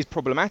 is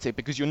problematic,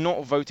 because you're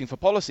not voting for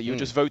policy. You're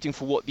just voting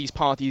for what these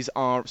parties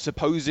are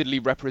supposedly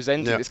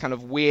representing, this kind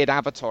of weird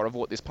avatar of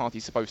what this party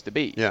is supposed to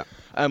be. Yeah.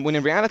 When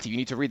in reality, you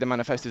need to read the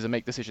manifestos and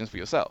make decisions for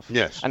yourself.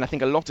 Yes. And I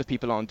think a lot of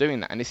people aren't doing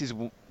that. And this is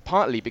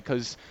partly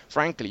because,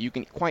 frankly, you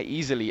can quite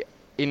easily,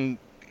 in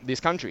this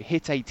country,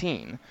 hit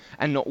 18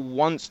 and not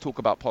once talk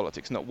about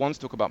politics, not once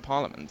talk about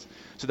parliament,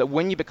 so that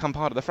when you become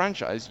part of the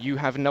franchise, you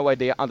have no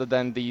idea other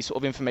than the sort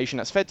of information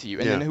that's fed to you.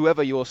 And then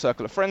whoever your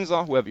circle of friends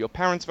are, whoever your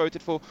parents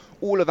voted for,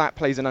 all of that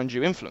plays an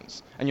undue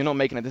influence, and you're not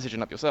making a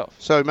decision up yourself.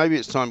 So maybe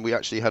it's time we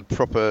actually had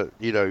proper,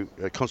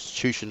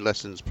 constitution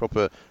lessons,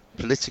 proper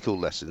political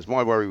lessons.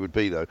 My worry would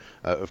be, though,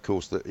 of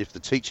course, that if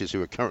the teachers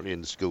who are currently in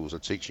the schools are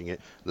teaching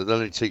it, that they'll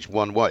only teach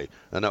one way,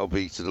 and that will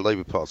be to the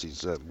Labour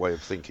Party's way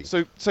of thinking.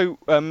 So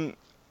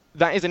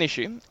that is an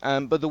issue,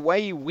 but the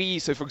way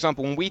so for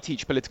example, when we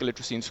teach political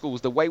literacy in schools,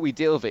 the way we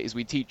deal with it is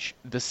we teach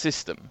the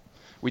system.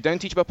 We don't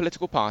teach about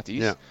political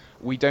parties. Yeah.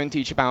 We don't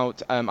teach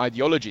about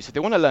ideology. So if they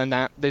want to learn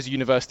that, there's a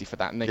university for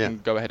that, and they can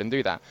go ahead and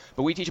do that.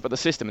 But we teach about the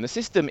system, and the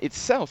system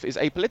itself is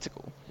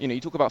apolitical. You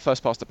talk about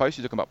first past the post,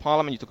 you talk about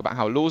parliament, you talk about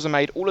how laws are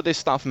made. All of this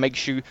stuff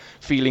makes you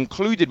feel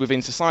included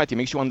within society,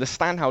 makes you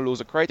understand how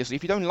laws are created. So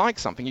if you don't like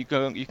something, you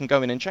can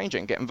go in and change it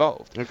and get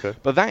involved. Okay.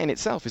 But that in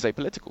itself is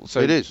apolitical.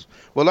 So it is.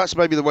 Well, that's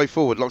maybe the way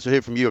forward. I'd like to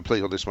hear from you,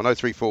 please, on this one.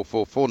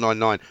 0344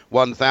 499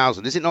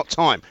 1000. Is it not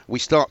time we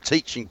start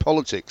teaching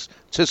politics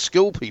to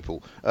school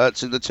people,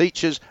 to the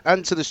teachers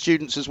and to the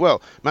students as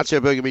well?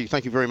 Matteo Bergamini,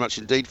 thank you very much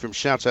indeed from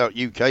Shout Out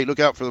UK. Look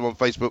out for them on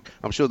Facebook.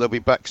 I'm sure they'll be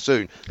back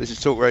soon. This is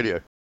Talk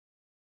Radio.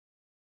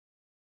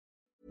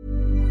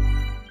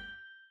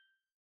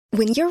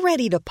 When you're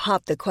ready to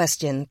pop the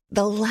question,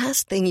 the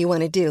last thing you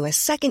want to do is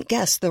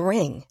second-guess the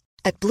ring.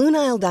 At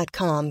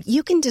BlueNile.com,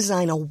 you can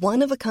design a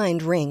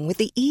one-of-a-kind ring with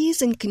the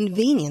ease and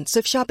convenience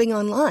of shopping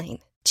online.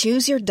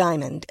 Choose your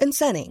diamond and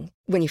setting.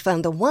 When you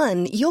find the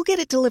one, you'll get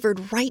it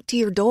delivered right to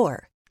your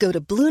door. Go to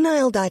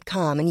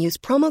BlueNile.com and use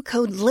promo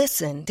code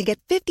LISTEN to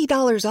get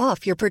 $50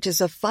 off your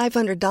purchase of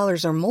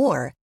 $500 or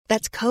more.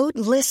 That's code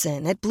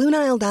LISTEN at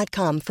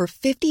BlueNile.com for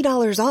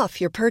 $50 off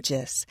your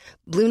purchase.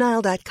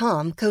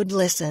 BlueNile.com, code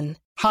LISTEN.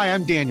 Hi,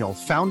 I'm Daniel,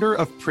 founder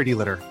of Pretty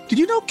Litter. Did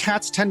you know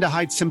cats tend to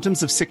hide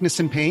symptoms of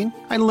sickness and pain?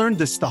 I learned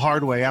this the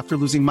hard way after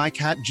losing my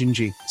cat,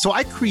 Gingy. So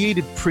I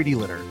created Pretty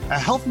Litter, a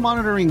health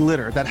monitoring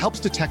litter that helps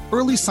detect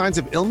early signs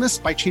of illness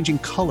by changing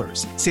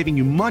colors, saving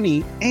you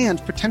money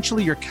and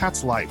potentially your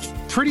cat's life.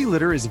 Pretty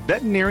Litter is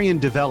veterinarian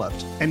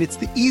developed, and it's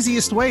the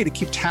easiest way to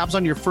keep tabs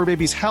on your fur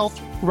baby's health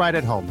right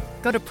at home.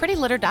 Go to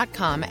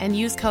prettylitter.com and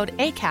use code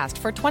ACAST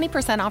for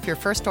 20% off your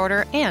first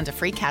order and a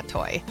free cat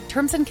toy.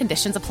 Terms and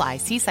conditions apply.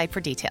 See site for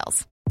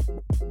details.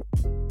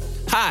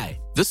 Hi,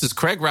 this is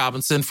Craig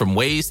Robinson from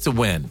Ways to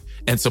Win,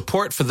 and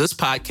support for this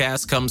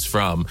podcast comes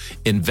from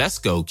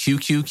Invesco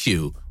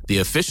QQQ, the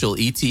official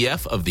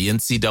ETF of the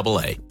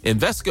NCAA.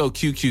 Invesco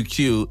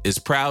QQQ is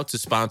proud to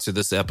sponsor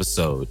this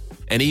episode,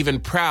 and even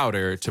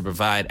prouder to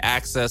provide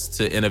access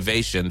to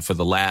innovation for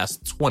the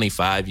last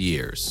 25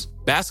 years.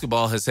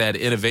 Basketball has had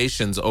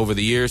innovations over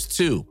the years,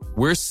 too.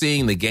 We're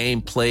seeing the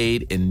game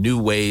played in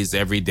new ways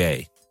every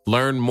day.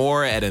 Learn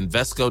more at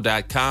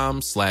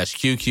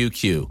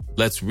Invesco.com/QQQ.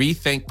 Let's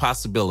rethink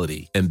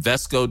possibility.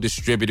 Invesco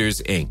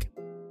Distributors, Inc.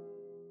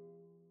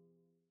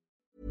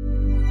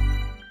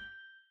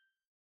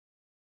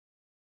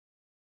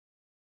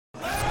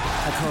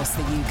 Across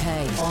the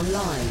UK,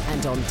 online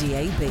and on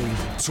DAB.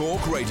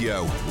 Talk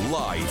Radio,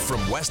 live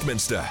from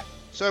Westminster.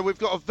 So we've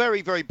got a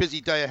very, very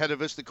busy day ahead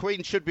of us. The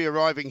Queen should be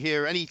arriving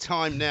here any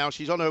time now.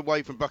 She's on her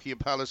way from Buckingham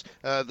Palace.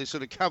 The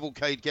sort of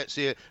cavalcade gets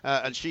here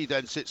and she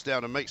then sits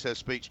down and makes her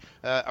speech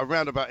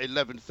around about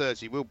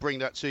 11:30. We'll bring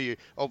that to you,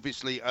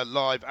 obviously,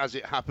 live as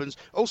it happens.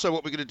 Also,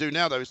 what we're going to do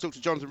now, though, is talk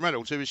to Jonathan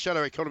Reynolds, who is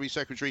Shadow Economy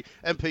Secretary,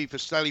 MP for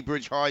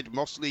Stalybridge, Hyde,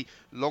 Mossley,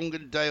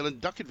 Longdale and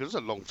Duckingfield. That's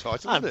a long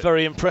title, isn't it? I'm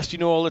very impressed you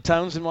know all the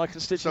towns in my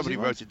constituency. Somebody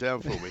wrote it down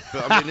for me.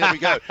 But, I mean, there we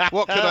go.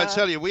 What can I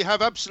tell you? We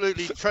have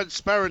absolutely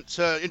transparent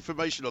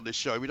information on this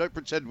show. We don't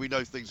pretend we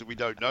know things that we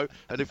don't know,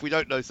 and if we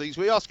don't know things,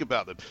 we ask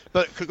about them.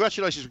 But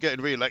congratulations for getting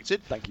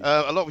re-elected. Thank you.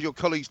 A lot of your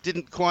colleagues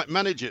didn't quite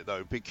manage it,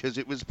 though, because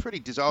it was pretty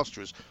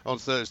disastrous on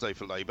Thursday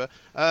for Labour.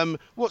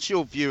 What's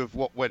your view of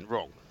what went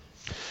wrong?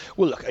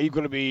 Well, look, you've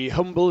got to be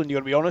humble and you've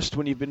got to be honest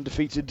when you've been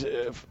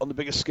defeated on the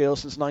biggest scale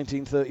since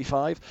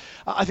 1935.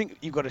 I think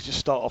you've got to just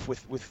start off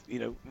with,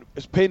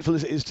 as painful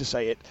as it is to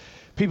say it,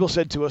 people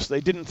said to us they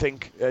didn't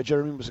think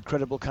Jeremy was a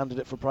credible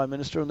candidate for Prime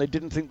Minister, and they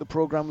didn't think the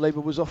programme Labour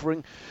was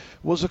offering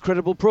was a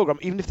credible programme,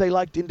 even if they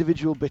liked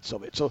individual bits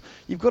of it. So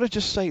you've got to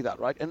just say that,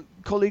 right? And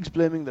colleagues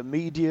blaming the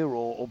media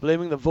or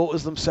blaming the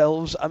voters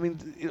themselves, I mean...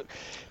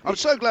 I'm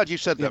so glad you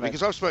said that,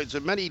 because I've spoken to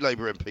many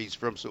Labour MPs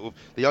from sort of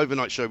the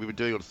overnight show we were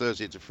doing on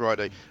Thursday to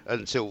Friday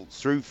until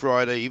through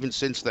Friday, even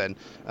since then,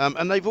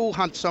 and they've all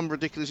had some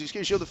ridiculous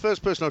excuse. You're the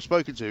first person I've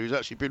spoken to who's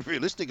actually been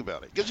realistic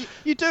about it, because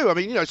you do. I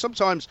mean,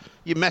 sometimes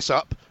you mess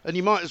up and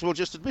you might as well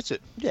just admit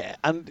it. Yeah,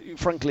 and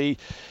frankly,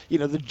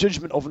 the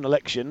judgment of an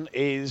election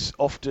is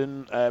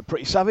often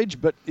pretty savage,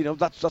 but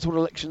that's what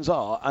elections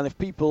are. And if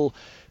people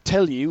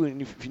tell you,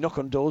 and if you knock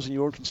on doors in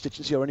your own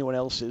constituency or anyone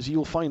else's,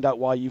 you'll find out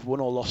why you've won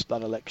or lost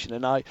that election.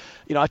 And I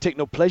take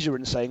no pleasure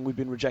in saying we've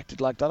been rejected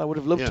like that. I would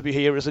have loved to be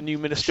here as a new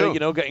minister,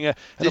 getting an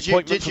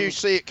appointment. Did you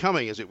see it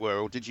coming, as it were,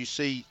 or did you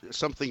see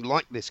something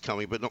like this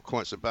coming, but not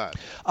quite so bad?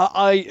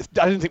 I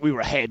didn't think we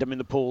were ahead. I mean,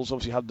 the polls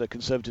obviously had the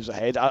Conservatives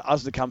ahead.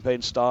 As the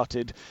campaign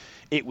started,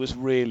 it was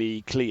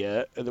really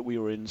clear that we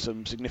were in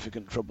some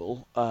significant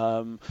trouble.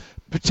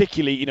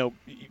 Particularly,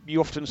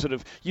 you often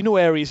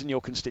areas in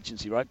your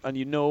constituency, right?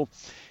 And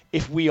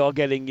if we are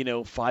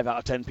getting, 5 out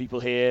of 10 people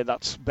here,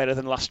 that's better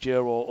than last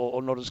year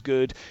or not as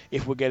good.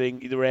 If we're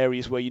getting either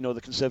areas where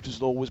the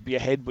Conservatives will always be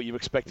ahead, but you're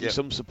expecting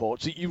some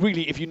support. So you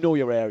really, if you know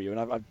your area, and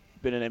I've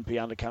been an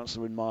MP and a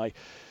councillor in my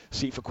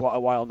seat for quite a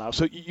while now,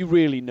 so you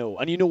really know.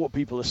 And you know what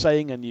people are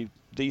saying, and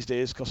these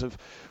days, because of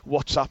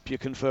WhatsApp, you're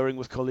conferring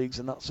with colleagues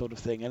and that sort of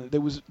thing. And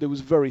there was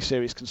very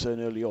serious concern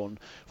early on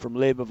from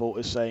Labour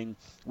voters saying,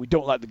 we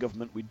don't like the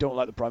government, we don't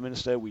like the Prime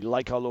Minister, we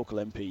like our local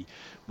MP,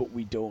 but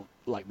we don't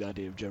like the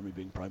idea of Jeremy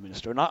being Prime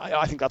Minister. And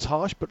I think that's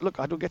harsh, but look,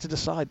 I don't get to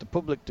decide. The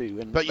public do.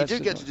 And but you do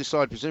get to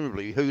decide,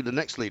 presumably, who the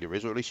next leader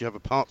is, or at least you have a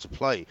part to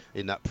play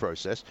in that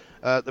process.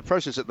 The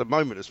process at the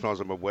moment, as far as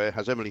I'm aware,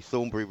 has Emily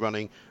Thornberry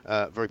running,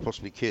 very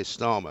possibly Keir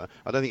Starmer.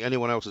 I don't think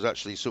anyone else has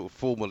actually sort of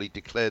formally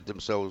declared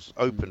themselves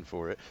open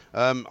for it.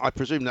 I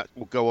presume that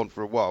will go on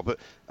for a while. But,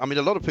 I mean,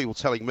 a lot of people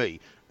telling me,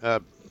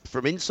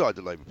 from inside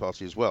the Labour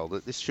Party as well,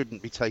 that this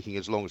shouldn't be taking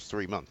as long as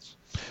 3 months.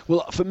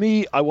 Well, for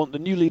me, I want the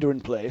new leader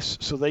in place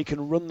so they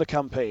can run the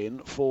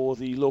campaign for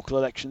the local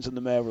elections and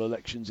the mayoral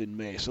elections in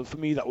May. So for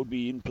me, that would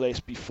be in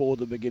place before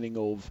the beginning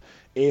of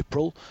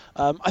April.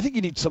 I think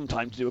you need some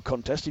time to do a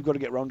contest. You've got to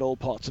get around all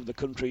parts of the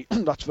country.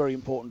 That's very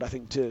important, I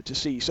think, to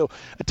see. So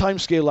a time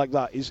scale like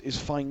that is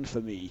fine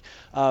for me.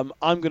 I'm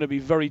going to be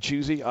very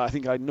choosy. I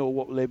think I know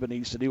what Labour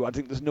needs to do. I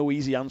think there's no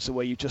easy answer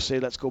where you just say,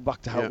 let's go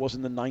back to how it was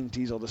in the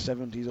 90s or the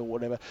 70s or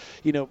whatever.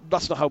 You know,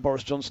 that's not how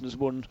Boris Johnson has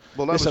won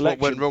this election. What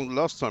went wrong the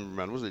last time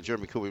around, wasn't it?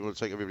 Jeremy Corbyn wanted to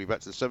take everybody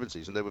back to the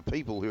 70s, and there were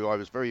people who I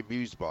was very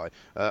amused by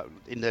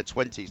in their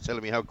 20s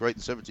telling me how great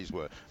the 70s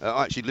were.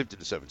 I actually lived in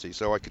the 70s,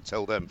 so I could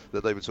tell them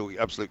that they were talking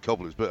absolute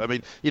cobblers. But, I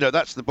mean, you know,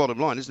 that's the bottom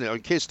line, isn't it? I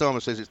mean, Keir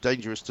Starmer says it's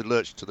dangerous to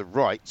lurch to the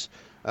right.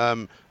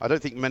 I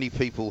don't think many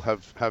people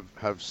have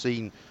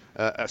seen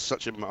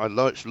such a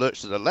lurch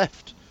to the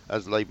left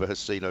as Labour has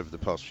seen over the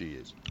past few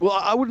years. Well,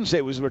 I wouldn't say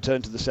it was a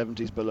return to the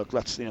 70s, but look,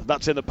 that's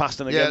in the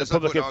past, and again, the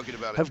public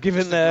have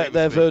given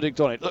their verdict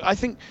on it. Look, I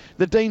think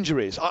the danger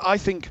is, I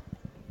think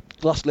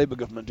the last Labour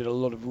government did a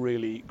lot of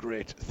really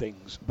great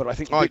things, but I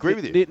think I agree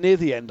with you. Near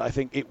the end, I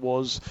think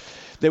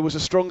there was a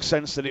strong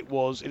sense that it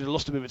had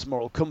lost a bit of its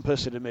moral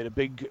compass. It had made a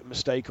big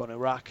mistake on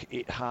Iraq.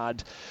 A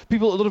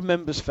lot of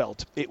members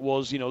felt it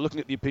was,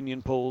 looking at the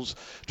opinion polls,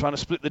 trying to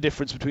split the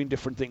difference between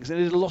different things, and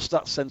it had lost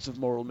that sense of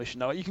moral mission.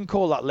 Now, you can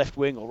call that left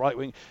wing or right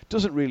wing,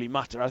 doesn't really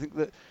matter. I think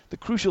that the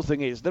crucial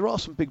thing is there are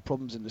some big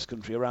problems in this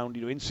country around,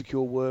 insecure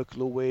work,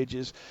 low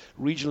wages,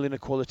 regional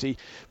inequality,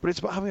 but it's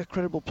about having a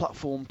credible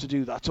platform to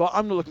do that. So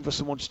I'm not looking for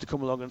someone just to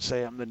come along and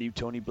say, I'm the new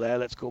Tony Blair,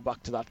 let's go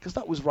back to that, because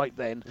that was right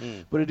then,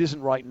 but it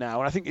isn't right now.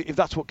 And I think if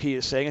that's what Keir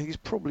is saying, I think he's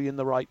probably in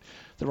the right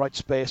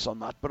space on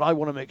that. But I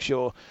want to make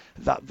sure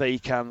that they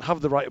can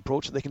have the right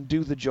approach, that they can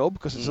do the job,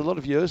 because it's a lot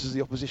of years as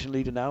the opposition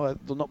leader now.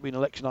 There'll not be an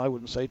election, I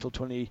wouldn't say, till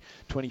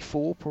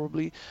 2024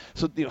 probably.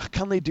 So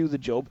can they do the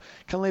job?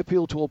 Can they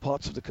appeal to all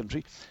parts of the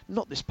country?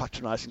 Not this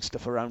patronising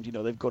stuff around,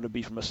 they've got to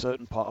be from a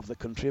certain part of the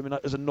country. I mean,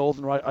 as a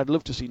northern right, I'd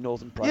love to see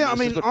northern prime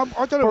ministers. I mean,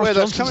 I don't know where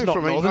that's coming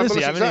from. Northern, that's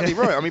exactly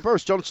right. I mean,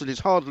 Boris Johnson is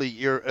hardly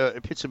your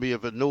epitome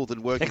of a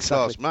northern working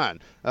class man,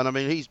 and I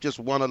mean, he's just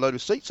won a load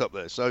of seats up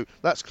there, so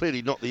that's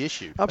clearly not the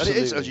issue.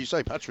 Absolutely. And it is, as you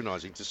say,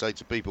 patronising to say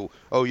to people,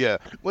 oh yeah,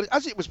 well,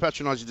 as it was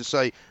patronising to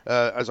say,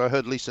 as I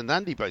heard Lisa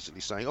Nandy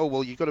basically saying, oh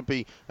well, you've got to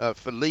be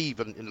for Leave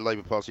in the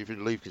Labour Party if you're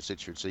in the Leave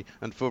constituency,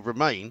 and for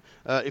Remain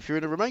if you're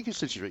in a Remain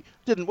constituency.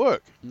 Didn't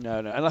work. No,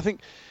 and I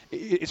think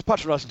it's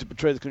patronising to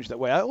portray the country that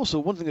way.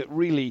 One thing that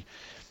really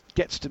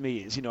gets to me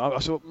is,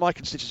 so my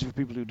constituency, for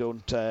people who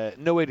don't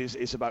know it,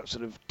 is about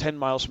sort of 10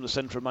 miles from the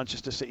centre of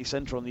Manchester city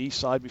centre on the east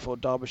side before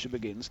Derbyshire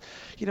begins.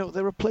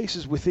 There are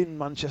places within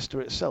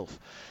Manchester itself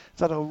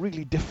that are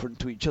really different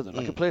to each other.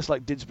 Like a place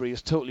like Didsbury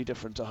is totally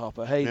different to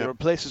Harper Hay. There are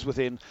places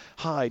within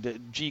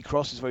Hyde. G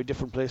Cross is a very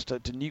different place to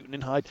Newton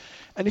in Hyde.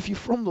 And if you're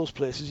from those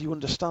places, you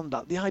understand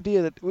that. The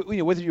idea that,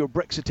 whether you're a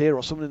Brexiteer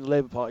or someone in the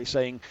Labour Party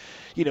saying,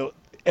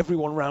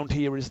 everyone around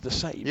here is the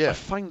same. I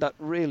find that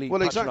really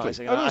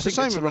patronising. Exactly. It's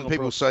the same when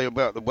people say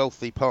about the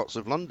wealthy parts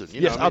of London.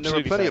 Yes, there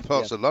are plenty of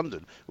parts of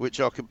London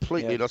which are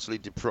completely and utterly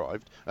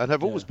deprived and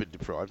have always been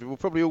deprived and will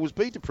probably always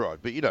be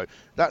deprived. But,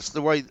 that's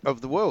the way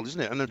of the world,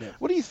 isn't it? And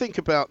what do you think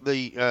about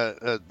the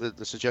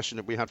suggestion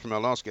that we had from our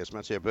last guest,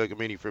 Matteo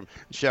Bergamini from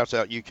Shout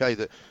Out UK,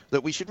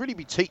 that we should really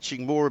be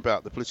teaching more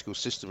about the political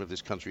system of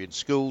this country in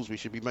schools? We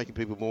should be making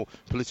people more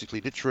politically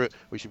literate.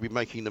 We should be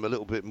making them a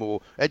little bit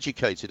more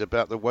educated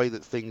about the way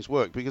that things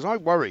work. Because I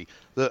worry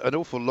that an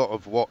awful lot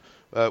of what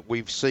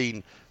we've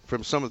seen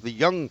from some of the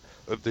young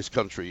of this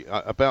country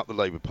about the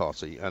Labour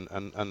Party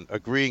and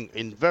agreeing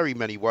in very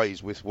many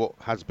ways with what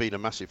has been a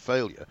massive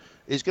failure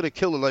is going to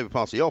kill the Labour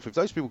Party off. If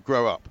those people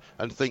grow up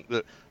and think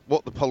that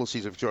what the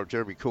policies of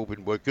Jeremy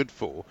Corbyn were good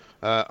for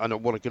and are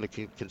going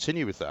to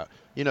continue with that,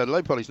 the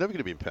Labour Party's never going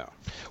to be in power.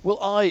 Well,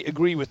 I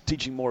agree with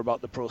teaching more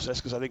about the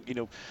process, because I think,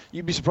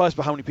 you'd be surprised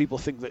by how many people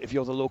think that if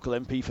you're the local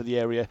MP for the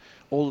area,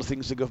 all the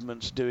things the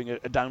government's doing are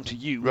down to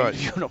you. Right.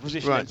 If you're an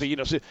opposition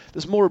MP, so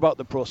there's more about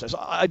the process.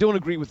 I don't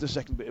agree with the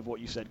second bit of what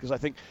you said, because I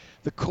think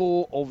the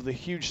core of the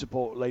huge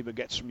support Labour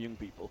gets from young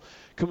people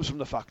comes from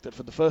the fact that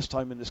for the first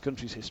time in this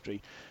country's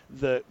history,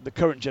 the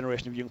current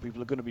generation of young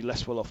people are going to be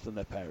less well off than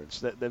their parents.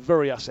 They're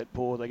very asset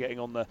poor. They're getting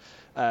on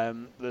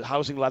the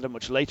housing ladder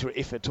much later,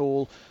 if at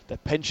all. Their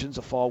pensions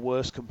are far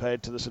worse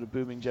compared to the sort of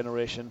booming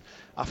generation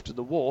after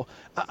the war,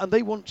 and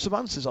they want some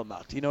answers on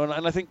that.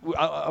 And I think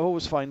I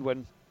always find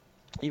when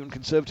even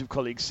Conservative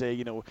colleagues say,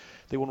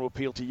 they want to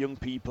appeal to young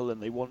people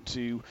and they want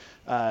to,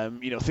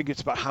 think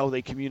it's about how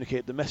they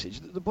communicate the message.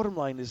 The bottom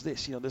line is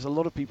this, there's a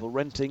lot of people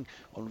renting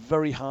on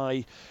very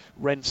high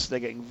rents. They're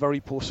getting very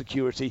poor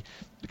security.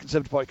 The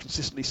Conservative Party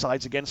consistently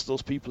sides against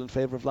those people in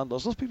favour of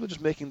landlords. Those people are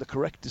just making the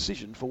correct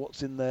decision for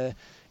what's in their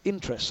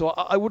interest. So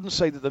I wouldn't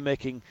say that they're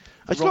making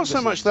It's not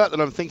so much that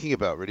I'm thinking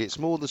about, really. It's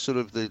more the sort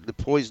of the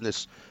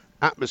poisonous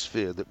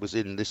atmosphere that was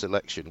in this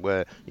election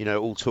where,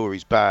 all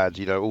Tories bad,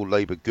 all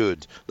Labour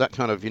good, that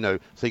kind of,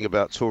 thing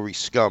about Tory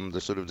scum,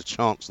 the sort of the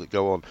chants that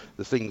go on,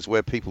 the things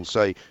where people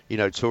say,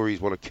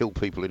 Tories want to kill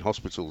people in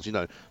hospitals,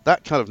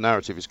 that kind of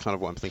narrative is kind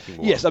of what I'm thinking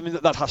more. Yes, I mean,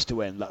 that has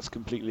to end. That's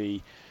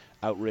completely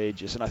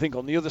outrageous. And I think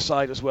on the other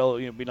side as well,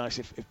 it'd be nice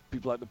if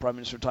people like the Prime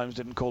Minister at times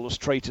didn't call us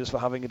traitors for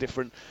having a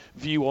different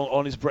view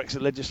on his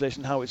Brexit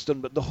legislation, how it's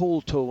done. But the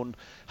whole tone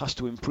has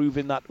to improve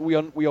in that. We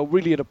are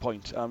really at a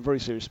point, I'm very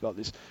serious about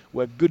this,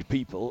 where good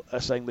people are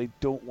saying they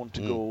don't want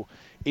to go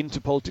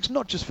into politics,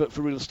 not just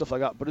for real stuff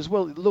like that, but as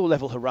well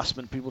low-level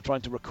harassment, people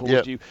trying to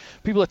record you,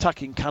 people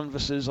attacking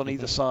canvases on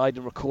either side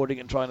and recording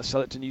it and trying to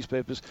sell it to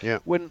newspapers.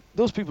 When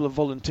those people are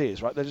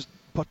volunteers, right, they're just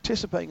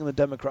participating in the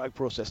democratic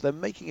process. They're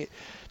making it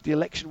the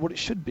election what it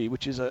should be,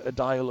 which is a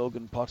dialogue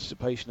and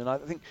participation. And I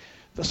think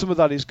that some of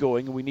that is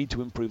going, and we need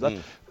to improve that.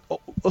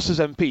 Us as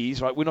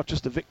MPs, right, we're not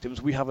just the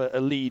victims, we have a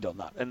lead on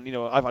that. And,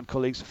 I've had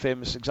colleagues, a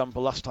famous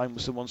example last time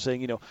was someone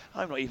saying,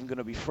 I'm not even going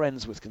to be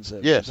friends with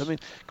Conservatives. Yes. I mean,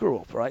 grow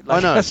up, right? I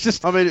know. That's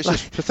just, it's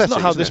just pathetic. It's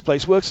not how this it?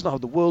 place works, it's not how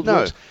the world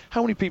works.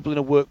 How many people in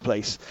a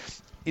workplace,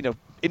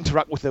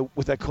 interact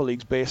with their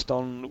colleagues based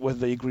on whether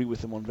they agree with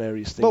them on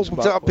various things?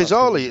 Well,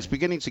 bizarrely, it's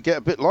beginning to get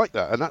a bit like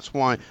that, and that's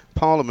why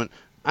Parliament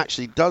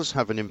actually does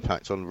have an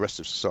impact on the rest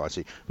of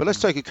society. But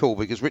let's take a call,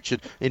 because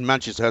Richard in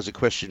Manchester has a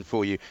question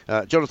for you.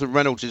 Jonathan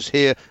Reynolds is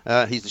here.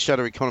 He's the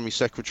Shadow Economy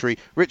Secretary.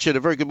 Richard, a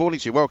very good morning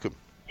to you. Welcome.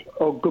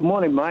 Oh, good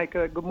morning, Mike.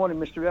 Good morning,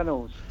 Mr.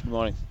 Reynolds. Good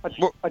morning.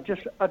 I'd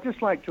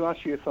just like to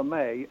ask you, if I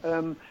may.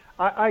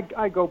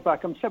 I go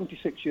back. I'm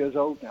 76 years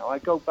old now. I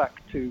go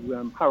back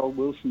to Harold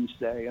Wilson's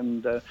day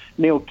and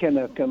Neil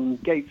Kinnock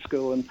and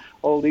Gateskill and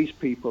all these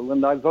people.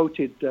 And I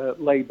voted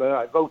Labour.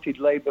 I voted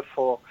Labour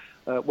for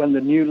when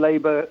the new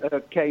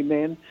Labour came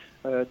in.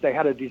 They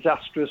had a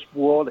disastrous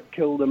war that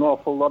killed an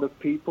awful lot of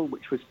people,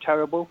 which was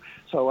terrible.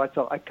 So I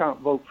thought, I can't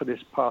vote for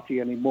this party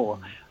anymore.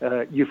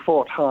 You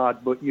fought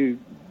hard, but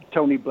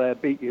Tony Blair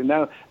beat you.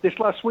 Now, this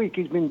last week,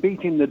 he's been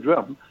beating the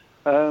drum.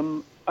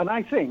 And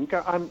I think,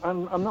 I'm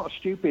not a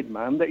stupid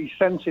man, that he's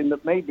sensing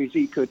that maybe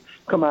he could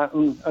come out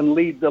and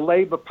lead the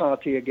Labour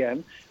Party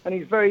again. And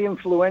he's very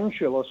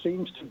influential, or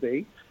seems to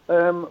be,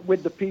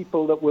 with the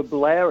people that were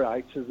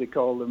Blairites, as they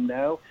call them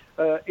now,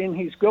 in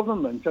his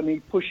government. And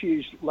he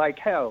pushes like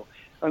hell.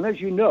 And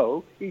as you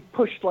know, he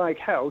pushed like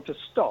hell to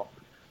stop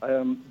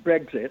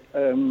Brexit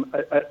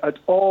at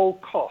all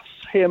costs.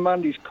 Him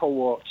and his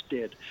cohorts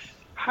did.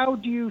 How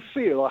do you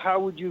feel, or how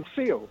would you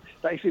feel,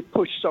 that if he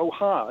pushed so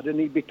hard and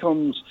he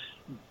becomes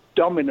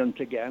dominant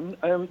again,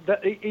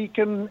 that he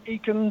can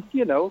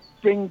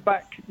bring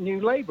back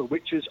New Labour,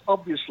 which has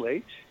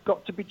obviously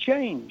got to be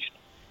changed?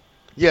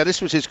 Yeah,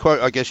 this was his quote,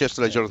 I guess,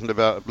 yesterday, Jonathan,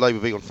 about Labour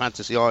being on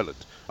Fantasy Island.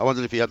 I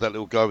wondered if he had that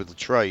little guy with the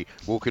tray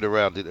walking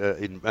around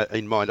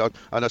in mind.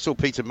 And I saw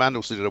Peter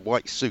Mandelson in a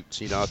white suit.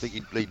 I think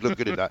he'd look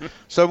good in that.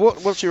 So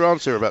what's your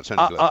answer about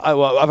Tony Blair?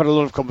 I've had a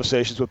lot of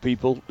conversations with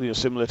people,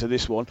 similar to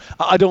this one.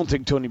 I don't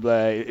think Tony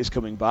Blair is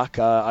coming back.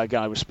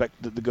 Again, I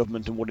respect the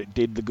government and what it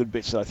did, the good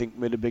bits that I think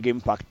made a big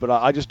impact. But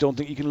I just don't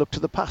think you can look to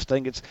the past. I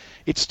think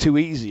it's too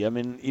easy. I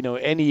mean,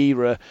 any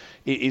era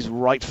is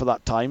right for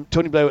that time.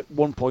 Tony Blair at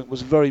one point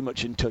was very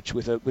much in touch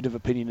with a bit of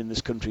opinion in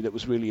this country that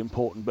was really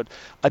important. But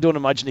I don't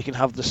imagine he can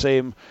have the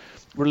same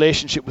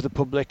relationship with the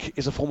public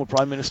as a former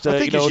Prime Minister. I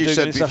think, as you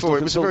said before,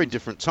 it was a very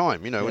different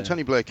time. When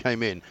Tony Blair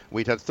came in,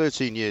 we'd had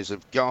 13 years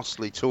of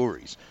ghastly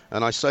Tories.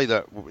 And I say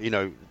that,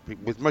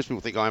 with most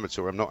people think I am a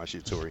Tory. I'm not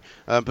actually a Tory.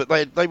 But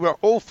they were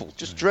awful,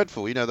 just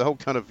dreadful. The whole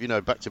kind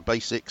of, back to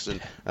basics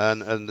and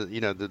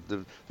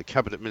the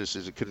cabinet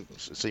ministers that couldn't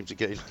seem to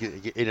get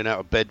in and out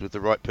of bed with the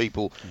right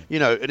people.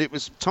 And it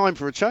was time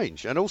for a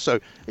change. And also,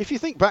 if you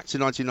think back to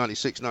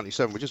 1996,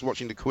 97, we're just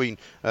watching the Queen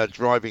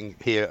driving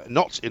here,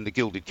 not in the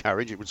gilded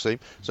carriage, it would seem.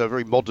 So a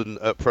very modern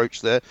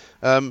approach there.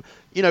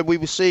 We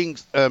were seeing,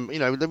 there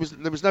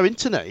was no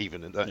internet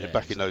even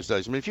back in those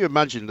days. I mean, if you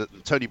imagine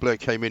that Tony Blair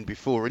came in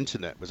before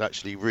internet was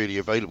actually really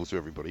available to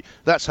everybody,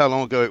 that's how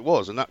long ago it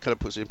was, and that kind of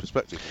puts it in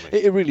perspective for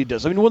me. It really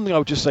does. I mean, one thing I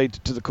would just say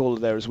to the caller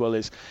there as well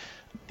is,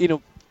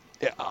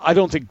 I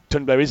don't think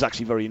Tony Blair is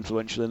actually very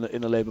influential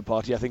in the Labour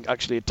Party. I think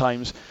actually at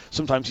times,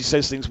 sometimes he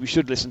says things we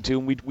should listen to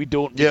and we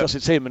don't because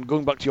it's him. And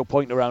going back to your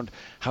point around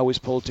how is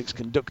politics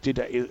conducted,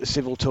 a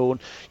civil tone,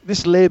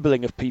 this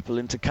labelling of people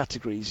into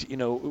categories,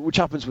 which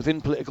happens within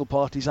political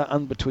parties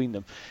and between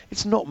them,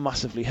 it's not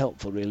massively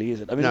helpful, really,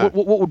 is it? I mean,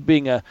 what would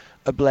being a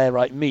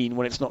Blairite mean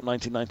when it's not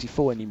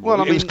 1994 anymore?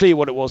 Well, it was clear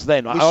what it was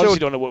then. I honestly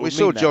don't know what it would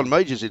mean. We saw John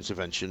Major's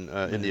intervention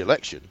in the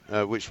election,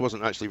 which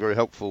wasn't actually very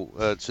helpful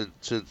to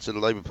the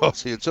Labour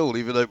Party at all. all,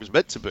 even though it was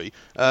meant to be.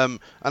 And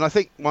I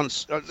think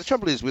once the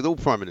trouble is with all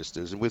prime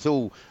ministers and with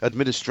all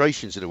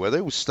administrations in a way, they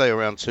always stay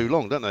around too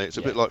long, don't they? It's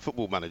a bit like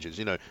football managers,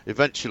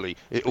 Eventually,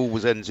 it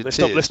always ends in tears.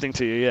 They stop listening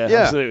to you,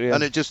 absolutely.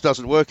 And it just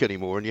doesn't work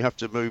anymore, and you have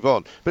to move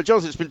on. But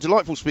Jonathan, it's been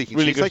delightful speaking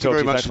to you. Thank you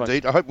very much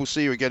indeed. I hope we'll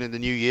see you again in the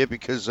new year,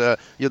 because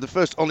you're the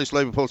first honest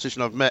Labour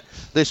politician I've met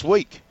this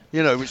week. Which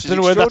is extraordinary. I don't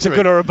know whether that's a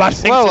good or a bad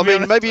thing. Well, I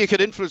mean, maybe you could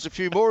influence a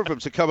few more of them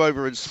to come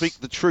over and speak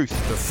the truth.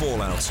 The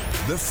fallout,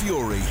 the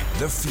fury,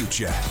 the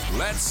future.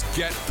 Let's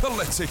get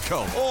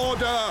political.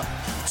 Order!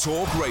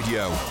 Talk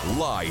Radio,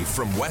 live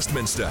from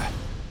Westminster.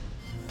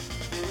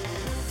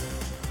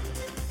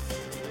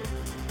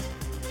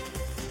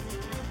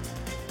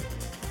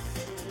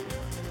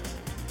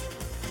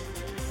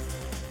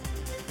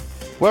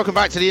 Welcome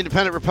back to the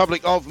Independent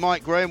Republic of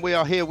Mike Graham. We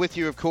are here with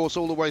you, of course,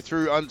 all the way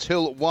through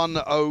until 1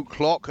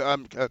 o'clock.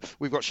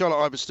 We've got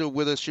Charlotte Ivers still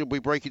with us. She'll be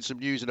breaking some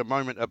news in a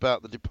moment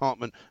about the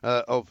Department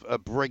of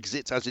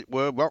Brexit, as it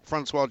were. Mark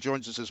Francois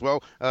joins us as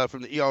well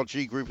from the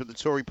ERG group of the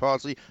Tory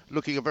party.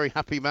 Looking a very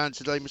happy man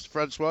today, Mr.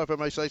 Francois, if I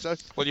may say so.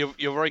 Well,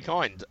 you're very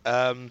kind.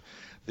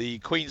 The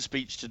Queen's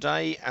speech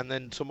today, and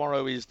then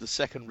tomorrow is the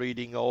second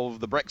reading of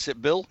the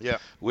Brexit bill,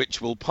 which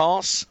will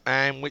pass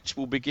and which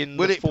will begin.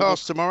 Will it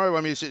pass tomorrow?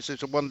 I mean, it's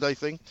a one-day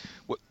thing.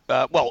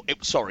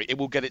 It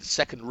will get its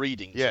second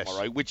reading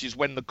tomorrow, which is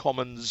when the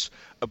Commons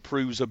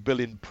approves a bill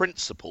in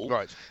principle.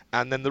 Right.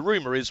 And then the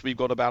rumour is we've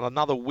got about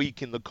another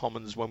week in the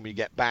Commons when we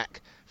get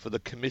back for the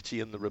committee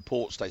and the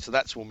report stage. So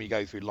that's when we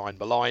go through line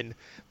by line,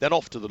 then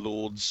off to the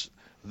Lords,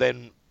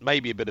 then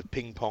maybe a bit of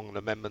ping-pong and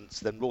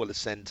amendments, then royal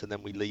assent, and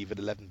then we leave at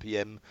 11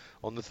 p.m.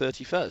 on the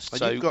 31st.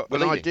 And you've got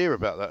an idea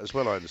about that as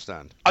well, I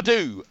understand. I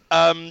do.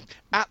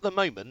 At the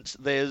moment,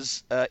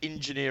 there's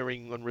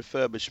engineering and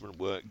refurbishment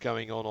work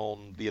going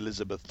on the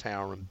Elizabeth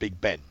Tower and Big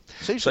Ben.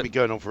 Seems to be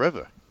going on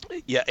forever.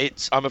 Yeah,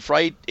 I'm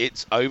afraid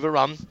it's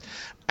overrun.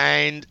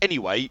 And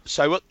anyway,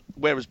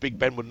 whereas Big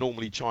Ben would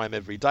normally chime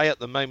every day, at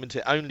the moment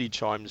it only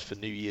chimes for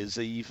New Year's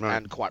Eve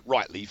and quite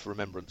rightly for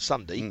Remembrance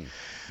Sunday.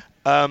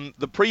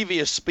 The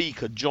previous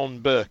speaker, John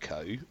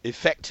Bercow,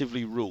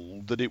 effectively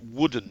ruled that it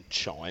wouldn't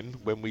chime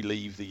when we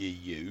leave the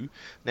EU.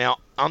 Now,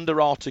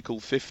 under Article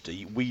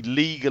 50, we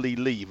legally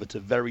leave at a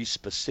very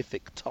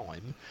specific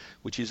time,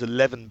 which is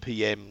 11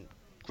 p.m.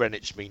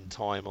 Greenwich Mean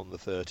Time on the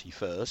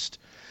 31st.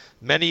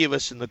 Many of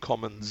us in the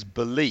Commons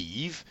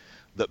believe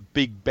that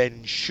Big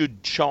Ben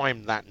should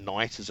chime that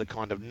night as a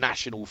kind of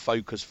national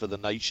focus for the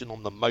nation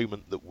on the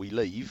moment that we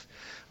leave.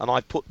 And I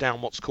put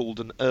down what's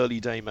called an early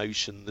day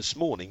motion this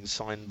morning,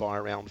 signed by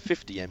around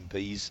 50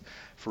 MPs,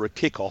 for a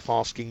kick-off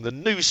asking the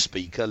new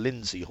Speaker,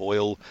 Lindsay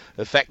Hoyle,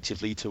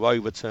 effectively to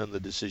overturn the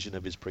decision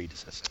of his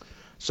predecessor.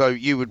 So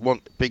you would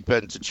want Big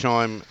Ben to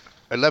chime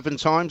 11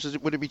 times?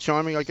 Would it be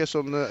chiming, I guess,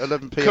 on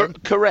 11 p.m?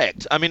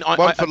 Correct. I mean,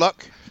 One for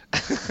luck?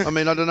 I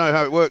mean, I don't know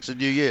how it works in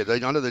New Year. I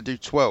know they do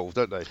 12,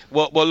 don't they?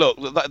 Well, look,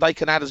 they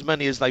can add as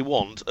many as they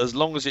want as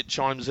long as it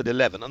chimes at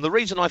 11. And the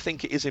reason I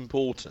think it is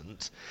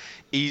important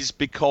is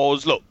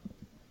because, look,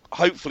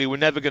 hopefully we're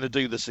never going to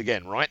do this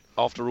again, right?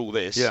 After all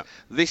this. Yeah.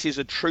 This is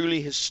a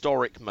truly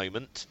historic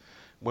moment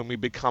when we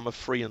become a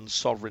free and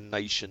sovereign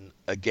nation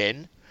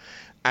again.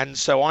 And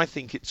so I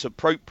think it's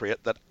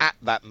appropriate that at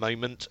that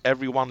moment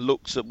everyone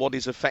looks at what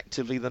is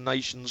effectively the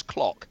nation's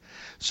clock.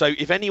 So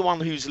if anyone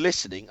who's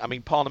listening, I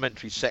mean,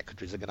 parliamentary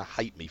secretaries are going to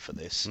hate me for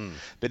this,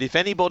 but if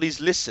anybody's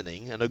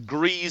listening and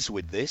agrees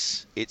with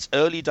this, it's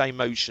early day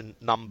motion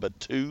number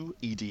 2,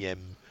 EDM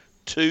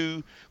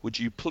 2. Would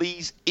you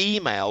please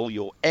email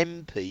your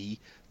MP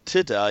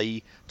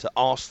today to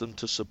ask them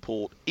to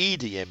support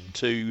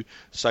EDM2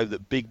 so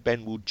that Big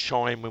Ben will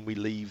chime when we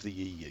leave the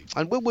EU.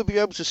 And will we be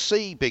able to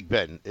see Big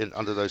Ben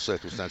under those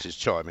circumstances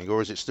chiming,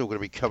 or is it still going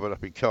to be covered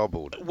up in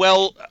cardboard?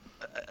 Well,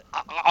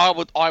 I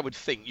would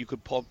think you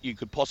could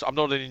possibly. I'm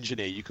not an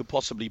engineer. You could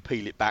possibly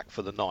peel it back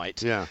for the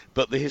night. Yeah.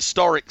 But the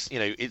historics,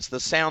 it's the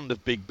sound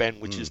of Big Ben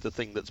which is the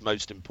thing that's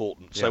most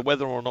important. So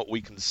whether or not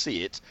we can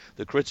see it,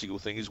 the critical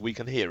thing is we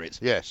can hear it.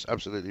 Yes,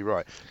 absolutely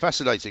right.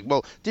 Fascinating.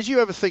 Well, did you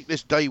ever think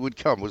this day would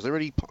come? Was there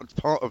any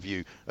part of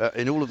you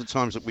in all of the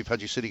times that we've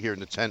had you sitting here in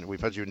the tent, and we've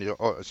had you in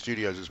the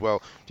studios as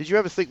well? Did you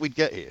ever think we'd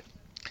get here?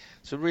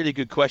 It's a really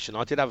good question.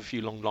 I did have a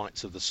few long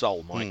nights of the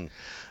soul, Mike.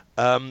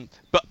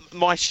 But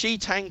my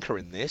sheet anchor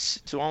in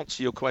this, to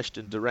answer your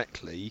question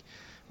directly,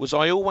 was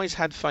I always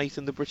had faith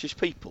in the British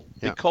people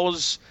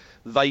because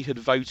they had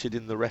voted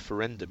in the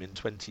referendum in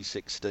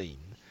 2016.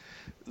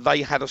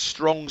 They had a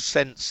strong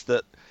sense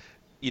that,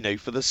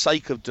 for the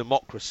sake of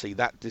democracy,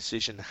 that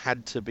decision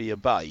had to be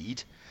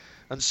obeyed.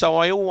 And so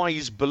I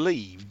always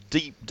believed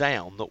deep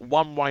down that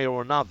one way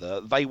or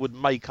another, they would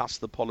make us,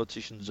 the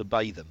politicians,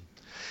 obey them.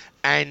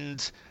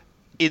 And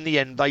in the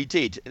end, they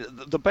did.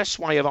 The best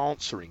way of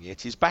answering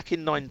it is back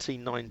in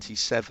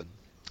 1997,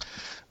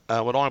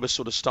 when I was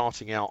sort of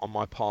starting out on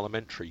my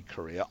parliamentary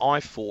career, I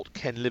fought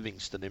Ken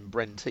Livingstone in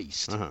Brent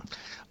East.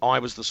 I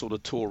was the sort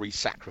of Tory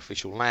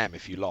sacrificial lamb,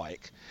 if you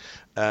like.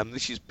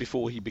 This is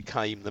before he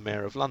became the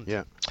Mayor of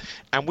London.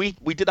 And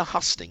we did a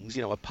hustings,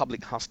 a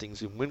public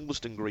hustings in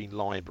Windleston Green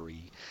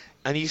Library.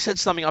 And he said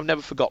something I've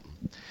never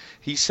forgotten.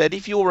 He said,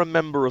 if you're a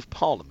member of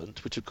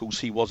Parliament, which of course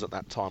he was at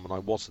that time and I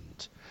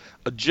wasn't,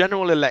 a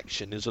general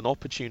election is an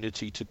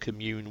opportunity to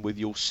commune with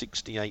your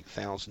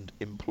 68,000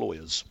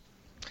 employers.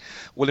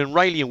 Well, in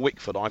Rayleigh and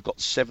Wickford, I've got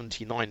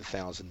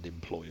 79,000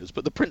 employers,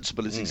 but the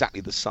principle is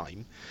exactly the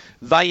same.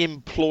 They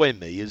employ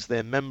me as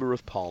their Member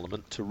of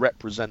Parliament to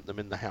represent them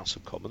in the House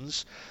of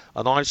Commons,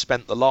 and I've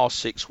spent the last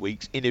 6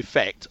 weeks, in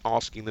effect,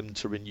 asking them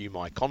to renew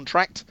my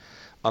contract,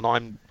 and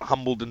I'm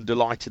humbled and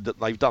delighted that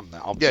they've done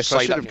that. Yes,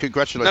 I should have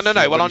congratulated you.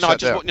 No. Well, I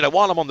just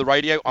while I'm on the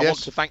radio, I want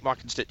to thank my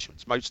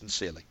constituents most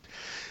sincerely.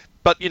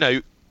 But,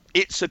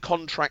 it's a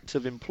contract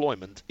of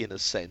employment in a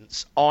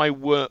sense. I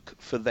work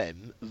for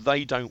them.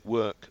 They don't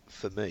work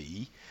for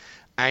me.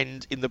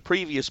 And in the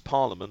previous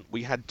Parliament,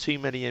 we had too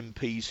many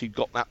MPs who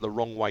got that the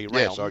wrong way round.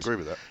 Yes, I agree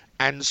with that.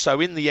 And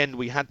so in the end,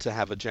 we had to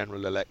have a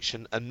general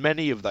election. And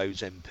many of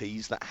those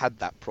MPs that had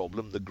that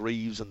problem, the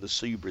Greaves and the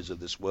Soubries of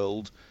this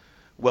world,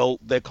 well,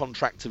 their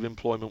contract of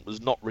employment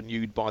was not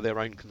renewed by their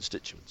own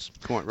constituents.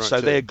 Quite right. So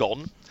they're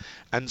gone.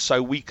 And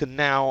so we can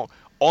now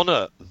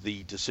honour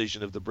the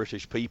decision of the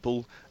British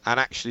people and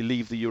actually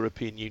leave the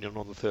European Union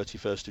on the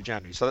 31st of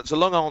January. So that's a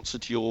long answer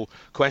to your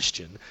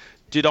question.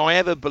 Did I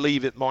ever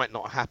believe it might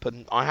not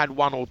happen? I had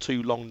 1 or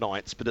 2 long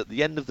nights, but at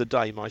the end of the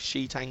day, my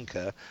sheet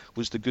anchor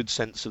was the good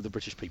sense of the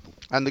British people.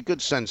 And the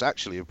good sense,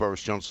 actually, of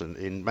Boris Johnson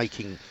in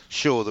making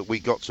sure that we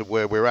got to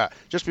where we're at.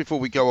 Just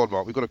before we go on,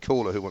 Mark, we've got a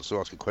caller who wants to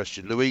ask a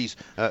question. Louise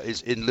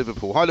is in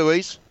Liverpool. Hi,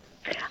 Louise.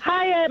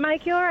 Hi,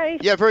 Mike, you all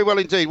right? Yeah, very well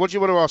indeed. What do you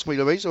want to ask me,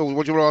 Louise, or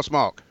what do you want to ask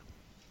Mark?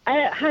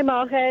 Hi,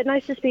 Mark.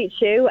 Nice to speak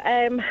to you.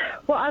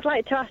 What I'd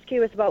like to ask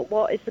you is about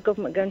what is the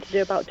government going to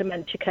do about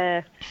dementia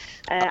care?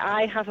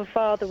 I have a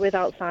father with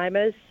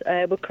Alzheimer's.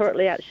 We're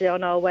currently actually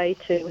on our way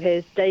to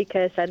his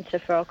daycare centre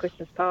for our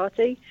Christmas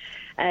party.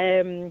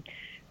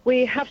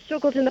 We have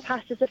struggled in the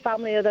past as a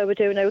family, although we're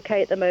doing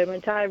okay at the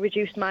moment. I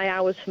reduced my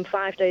hours from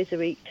 5 days a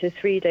week to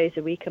 3 days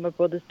a week, and my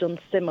brother's done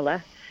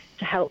similar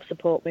to help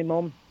support my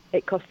mum.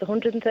 It costs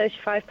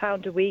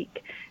 £135 a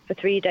week for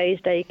 3 days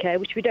daycare,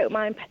 which we don't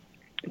mind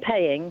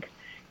paying,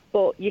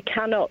 but you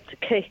cannot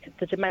kick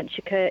the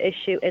dementia care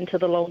issue into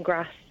the long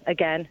grass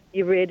again.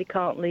 You really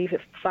can't leave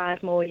it for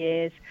 5 more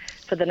years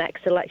for the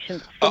next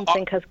election.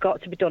 Something has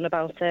got to be done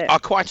about it. I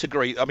quite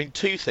agree. I mean,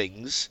 2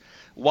 things.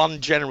 One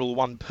general,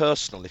 one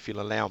personal, if you'll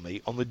allow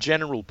me. On the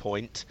general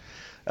point,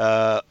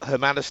 Her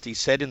Majesty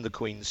said in the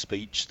Queen's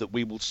speech that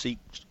we will seek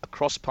a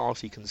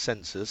cross-party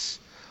consensus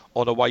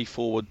on a way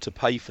forward to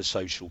pay for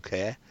social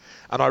care.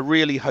 And I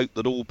really hope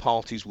that all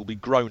parties will be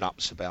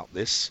grown-ups about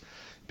this.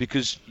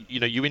 Because,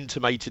 you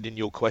intimated in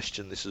your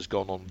question this has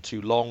gone on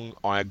too long.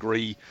 I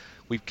agree.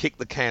 We've kicked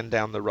the can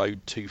down the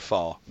road too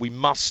far. We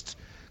must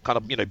kind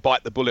of,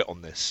 bite the bullet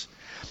on this.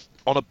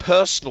 On a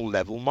personal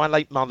level, my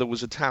late mother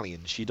was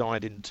Italian. She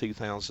died in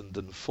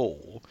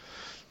 2004.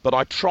 But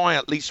I try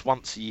at least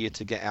once a year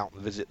to get out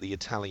and visit the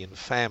Italian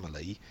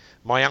family.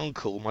 My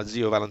uncle, my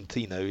zio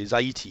Valentino, is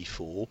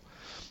 84.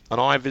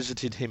 And I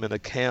visited him in a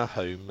care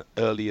home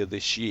earlier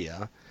this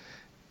year.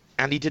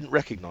 And he didn't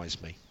recognise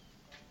me.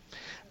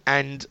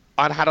 And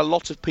I'd had a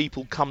lot of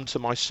people come to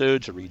my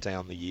surgery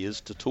down the years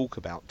to talk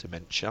about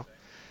dementia.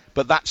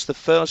 But that's the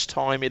first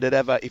time it had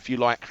ever, if you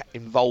like,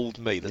 involved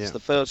me. That's the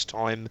first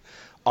time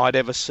I'd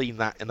ever seen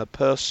that in a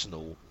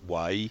personal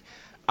way.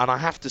 And I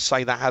have to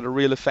say that had a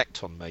real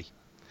effect on me.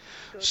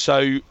 Good.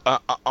 So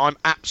I'm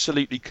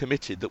absolutely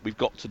committed that we've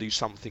got to do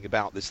something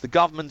about this. The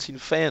government, in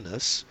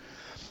fairness,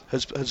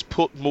 has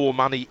put more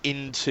money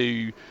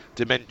into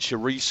dementia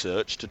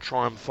research to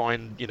try and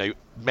find,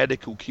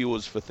 medical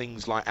cures for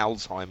things like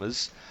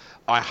Alzheimer's.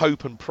 I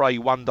hope and pray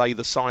one day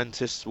the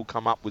scientists will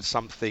come up with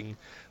something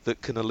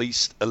that can at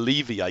least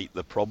alleviate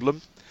the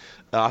problem.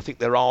 I think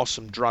there are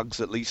some drugs,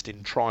 at least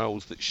in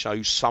trials, that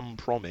show some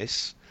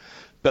promise.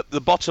 But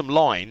the bottom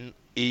line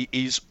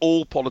is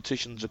all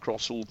politicians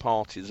across all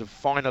parties have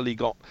finally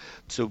got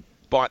to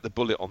bite the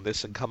bullet on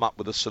this and come up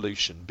with a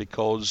solution,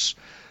 because,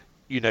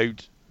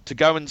 to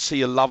go and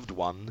see a loved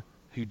one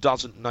who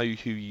doesn't know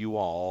who you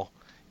are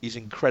is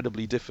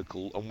incredibly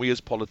difficult, and we as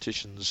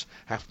politicians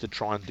have to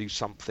try and do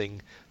something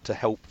to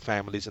help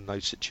families in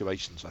those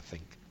situations, I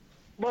think.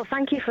 Well,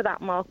 thank you for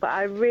that, Mark, but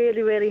I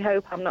really, really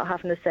hope I'm not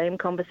having the same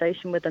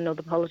conversation with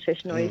another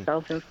politician or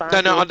yourself in 5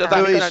 years. I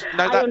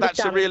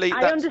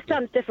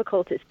understand it's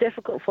difficult. It's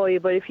difficult for you,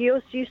 but if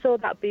you saw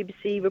that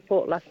BBC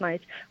report last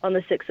night on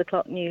the 6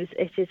 o'clock news,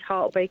 it is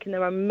heartbreaking.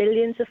 There are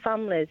millions of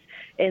families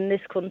in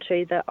this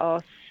country that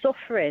are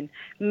suffering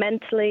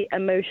mentally,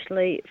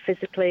 emotionally,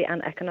 physically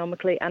and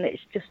economically, and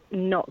it's just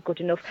not good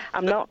enough.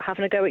 I'm not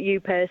having a go at you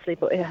personally,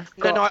 but it has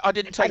got... No, I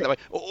didn't take it that way.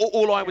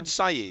 All I would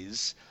say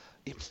is...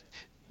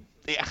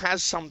 It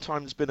has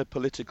sometimes been a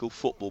political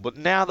football, but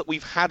now that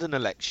we've had an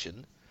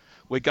election,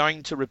 we're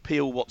going to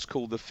repeal what's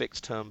called the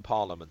Fixed Term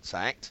Parliaments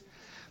Act.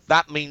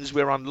 That means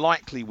we're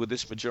unlikely with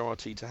this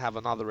majority to have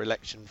another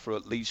election for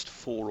at least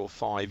 4 or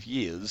 5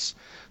 years.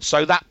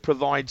 So that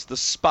provides the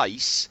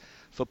space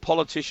for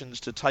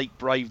politicians to take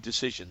brave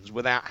decisions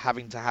without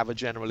having to have a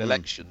general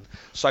election,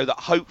 so that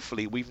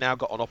hopefully we've now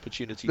got an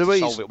opportunity to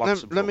solve it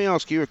once and for all. Let me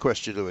ask you a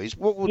question, Louise.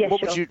 What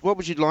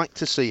would you like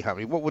to see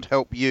happening? What would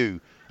help you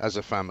as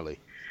a family?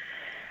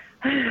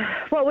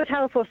 What would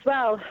help us?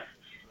 Well,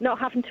 not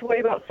having to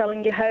worry about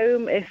selling your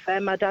home if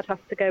my dad has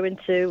to go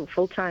into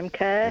full-time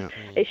care.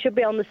 Yeah. It should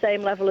be on the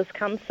same level as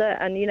cancer,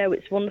 and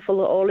it's wonderful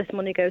that all this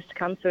money goes to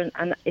cancer,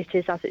 and it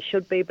is as it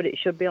should be, but it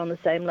should be on the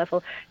same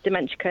level.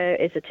 Dementia care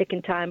is a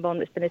ticking time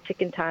bomb. It's been a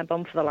ticking time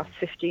bomb for the last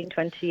 15,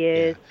 20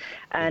 years,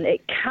 and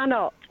it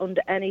cannot,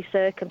 under any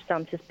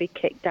circumstances, be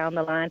kicked down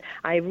the line.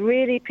 I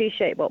really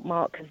appreciate what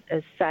Mark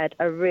has said,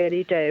 I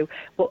really do,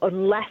 but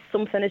unless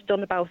something is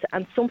done about it,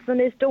 and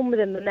something is done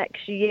within the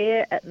next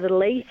year at the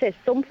latest,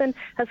 something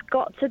has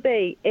got to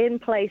be in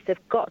place. They've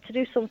got to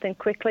do something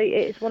quickly.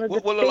 It is one of the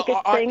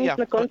biggest things in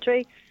the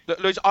country.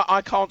 Louise,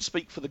 I can't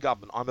speak for the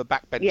government. I'm a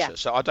backbencher,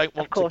 so I don't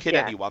want to kid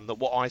anyone that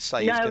what I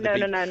say is going to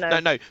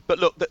be... No. But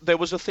look, there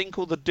was a thing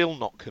called the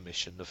Dilnot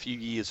Commission a few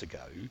years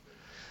ago,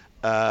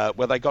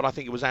 where they got, I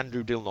think it was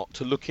Andrew Dilnot,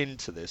 to look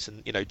into this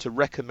and, to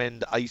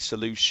recommend a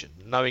solution,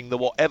 knowing that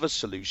whatever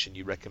solution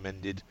you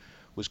recommended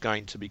was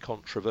going to be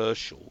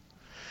controversial.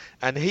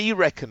 And he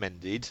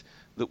recommended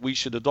that we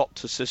should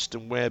adopt a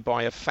system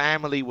whereby a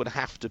family would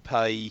have to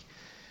pay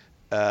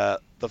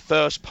the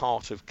first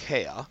part of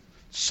care,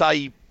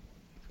 say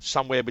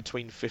somewhere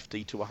between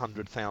 £50,000 to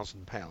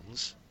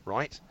 £100,000,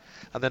 right?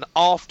 And then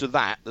after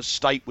that, the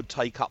state would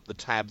take up the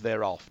tab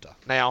thereafter.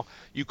 Now,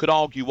 you could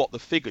argue what the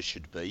figure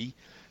should be,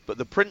 but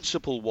the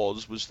principle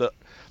was that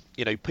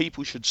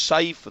people should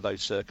save for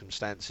those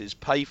circumstances,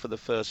 pay for the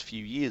first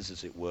few years,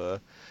 as it were,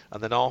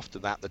 and then after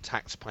that, the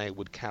taxpayer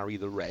would carry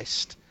the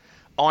rest.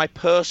 I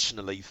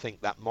personally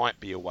think that might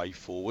be a way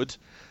forward,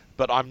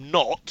 but I'm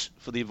not,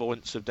 for the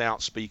avoidance of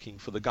doubt, speaking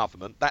for the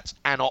government. That's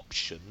an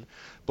option,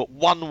 but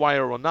one way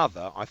or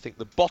another, I think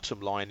the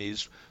bottom line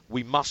is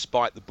we must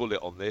bite the bullet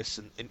on this,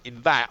 and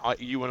in that,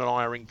 you and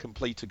I are in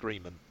complete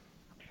agreement.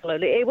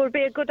 Absolutely. It would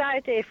be a good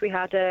idea if we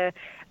had a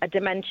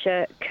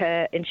dementia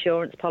care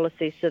insurance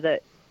policy so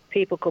that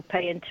people could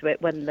pay into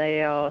it when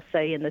they are,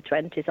 say, in the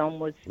 20s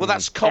onwards. Well,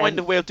 that's kind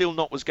of where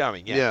Dilnot was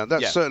going, Yeah,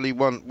 that's certainly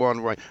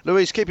one way.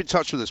 Louise, keep in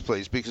touch with us,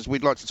 please, because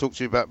we'd like to talk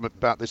to you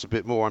about this a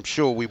bit more. I'm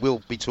sure we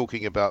will be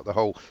talking about the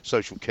whole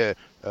social care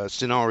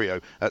scenario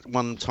at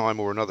one time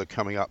or another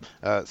coming up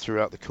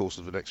throughout the course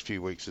of the next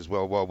few weeks as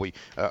well, while we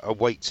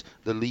await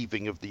the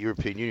leaving of the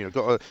European Union. I've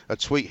got a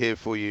tweet here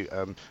for you,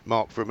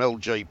 Mark, from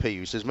LJP,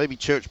 who says maybe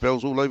church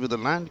bells all over the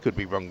land could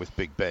be rung with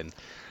Big Ben.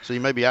 So you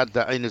maybe add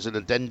that in as an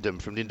addendum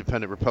from the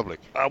Independent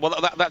Republic. Well,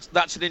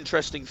 that's an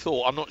interesting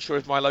thought. I'm not sure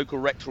if my local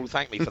rector will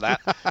thank me for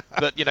that.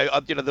 But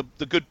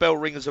the good bell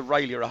ringers of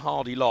Rayleigh are a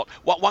hardy lot.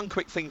 One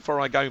quick thing before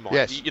I go, Mike.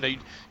 Yes.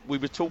 We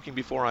were talking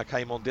before I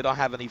came on. Did I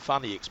have any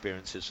funny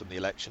experiences from the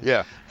election?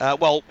 Yeah.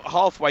 Well,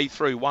 halfway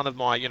through, one of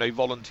my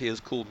volunteers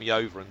called me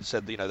over and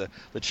said,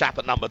 the chap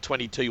at number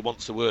 22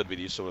 wants a word with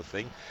you, sort of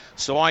thing.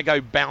 So I go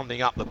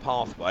bounding up the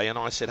pathway and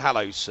I said,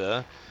 "Hello,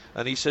 sir,"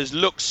 and he says,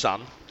 "Look,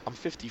 son." I'm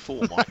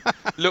 54, Mike.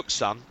 "Look,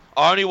 son,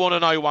 I only want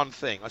to know one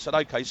thing." I said,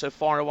 "Okay, so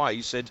fire away."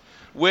 He said,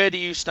 "Where do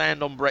you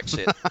stand on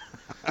Brexit?"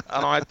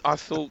 And I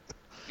thought,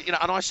 and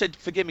I said,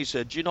 "Forgive me,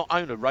 sir, do you not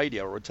own a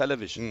radio or a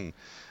television?"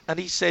 And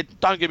he said,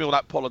 "Don't give me all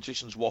that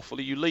politicians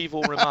waffle. You leave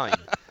or remain."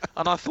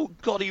 And I thought,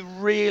 God, he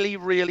really,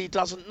 really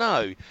doesn't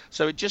know.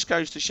 So it just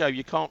goes to show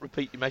you can't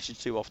repeat your message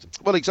too often.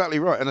 Well, exactly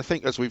right. And I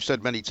think, as we've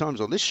said many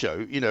times on this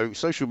show,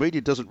 social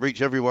media doesn't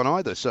reach everyone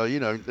either. So,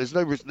 there's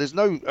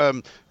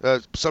no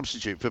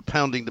substitute for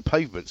pounding the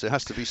pavements. It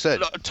has to be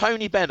said. Look,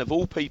 Tony Benn, of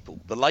all people,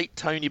 the late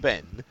Tony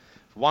Benn,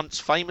 once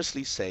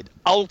famously said,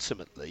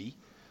 ultimately,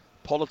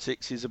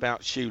 politics is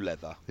about shoe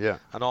leather. Yeah.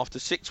 And after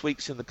 6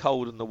 weeks in the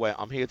cold and the wet,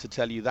 I'm here to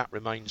tell you that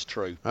remains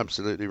true.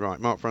 Absolutely right.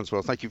 Mark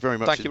Francois, thank you very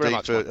much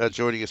for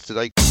joining us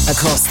today.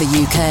 Across the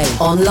UK,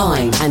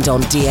 online and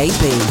on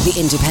DAB, the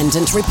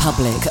Independent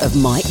Republic of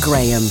Mike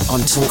Graham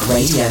on Talk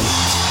Radio.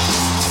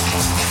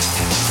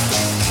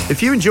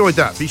 If you enjoyed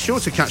that, be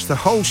sure to catch the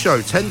whole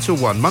show 10 till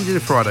 1, Monday to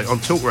Friday on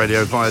Talk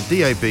Radio via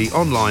DAB,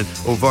 online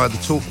or via the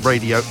Talk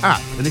Radio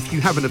app. And if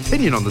you have an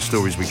opinion on the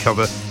stories we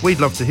cover, we'd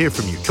love to hear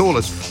from you. Call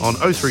us on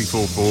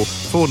 0344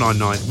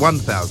 499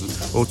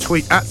 1000 or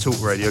tweet at Talk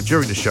Radio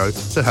during the show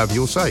to have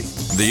your say.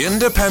 The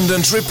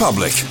Independent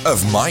Republic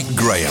of Mike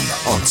Graham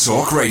on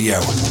Talk Radio.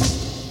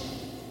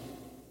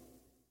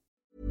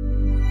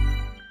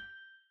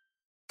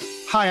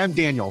 Hi, I'm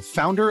Daniel,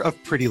 founder of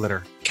Pretty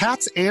Litter.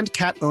 Cats and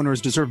cat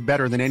owners deserve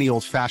better than any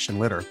old-fashioned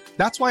litter.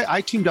 That's why I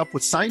teamed up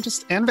with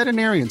scientists and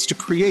veterinarians to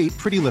create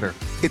Pretty Litter.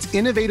 Its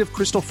innovative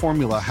crystal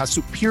formula has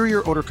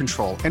superior odor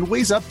control and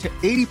weighs up to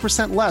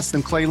 80% less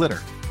than clay litter.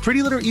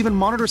 Pretty Litter even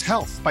monitors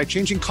health by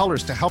changing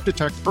colors to help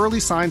detect early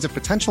signs of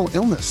potential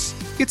illness.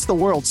 It's the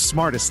world's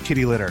smartest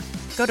kitty litter.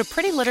 Go to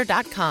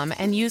prettylitter.com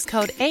and use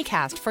code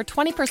ACAST for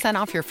 20%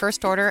 off your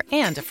first order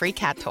and a free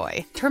cat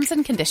toy. Terms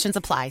and conditions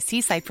apply.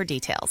 See site for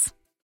details.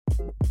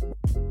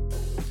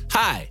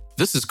 Hi,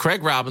 this is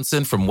Craig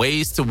Robinson from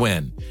Ways to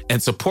Win,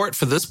 and support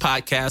for this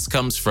podcast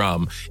comes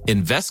from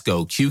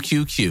Invesco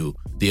QQQ,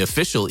 the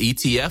official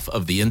ETF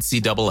of the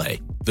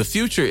NCAA. The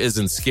future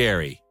isn't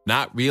scary.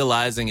 Not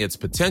realizing its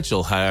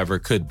potential, however,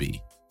 could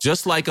be.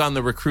 Just like on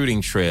the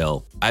recruiting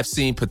trail, I've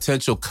seen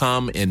potential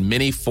come in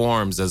many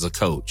forms as a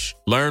coach.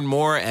 Learn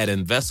more at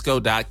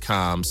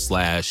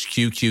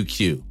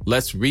Invesco.com/QQQ.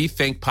 Let's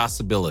rethink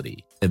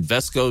possibility.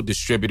 Invesco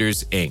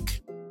Distributors, Inc.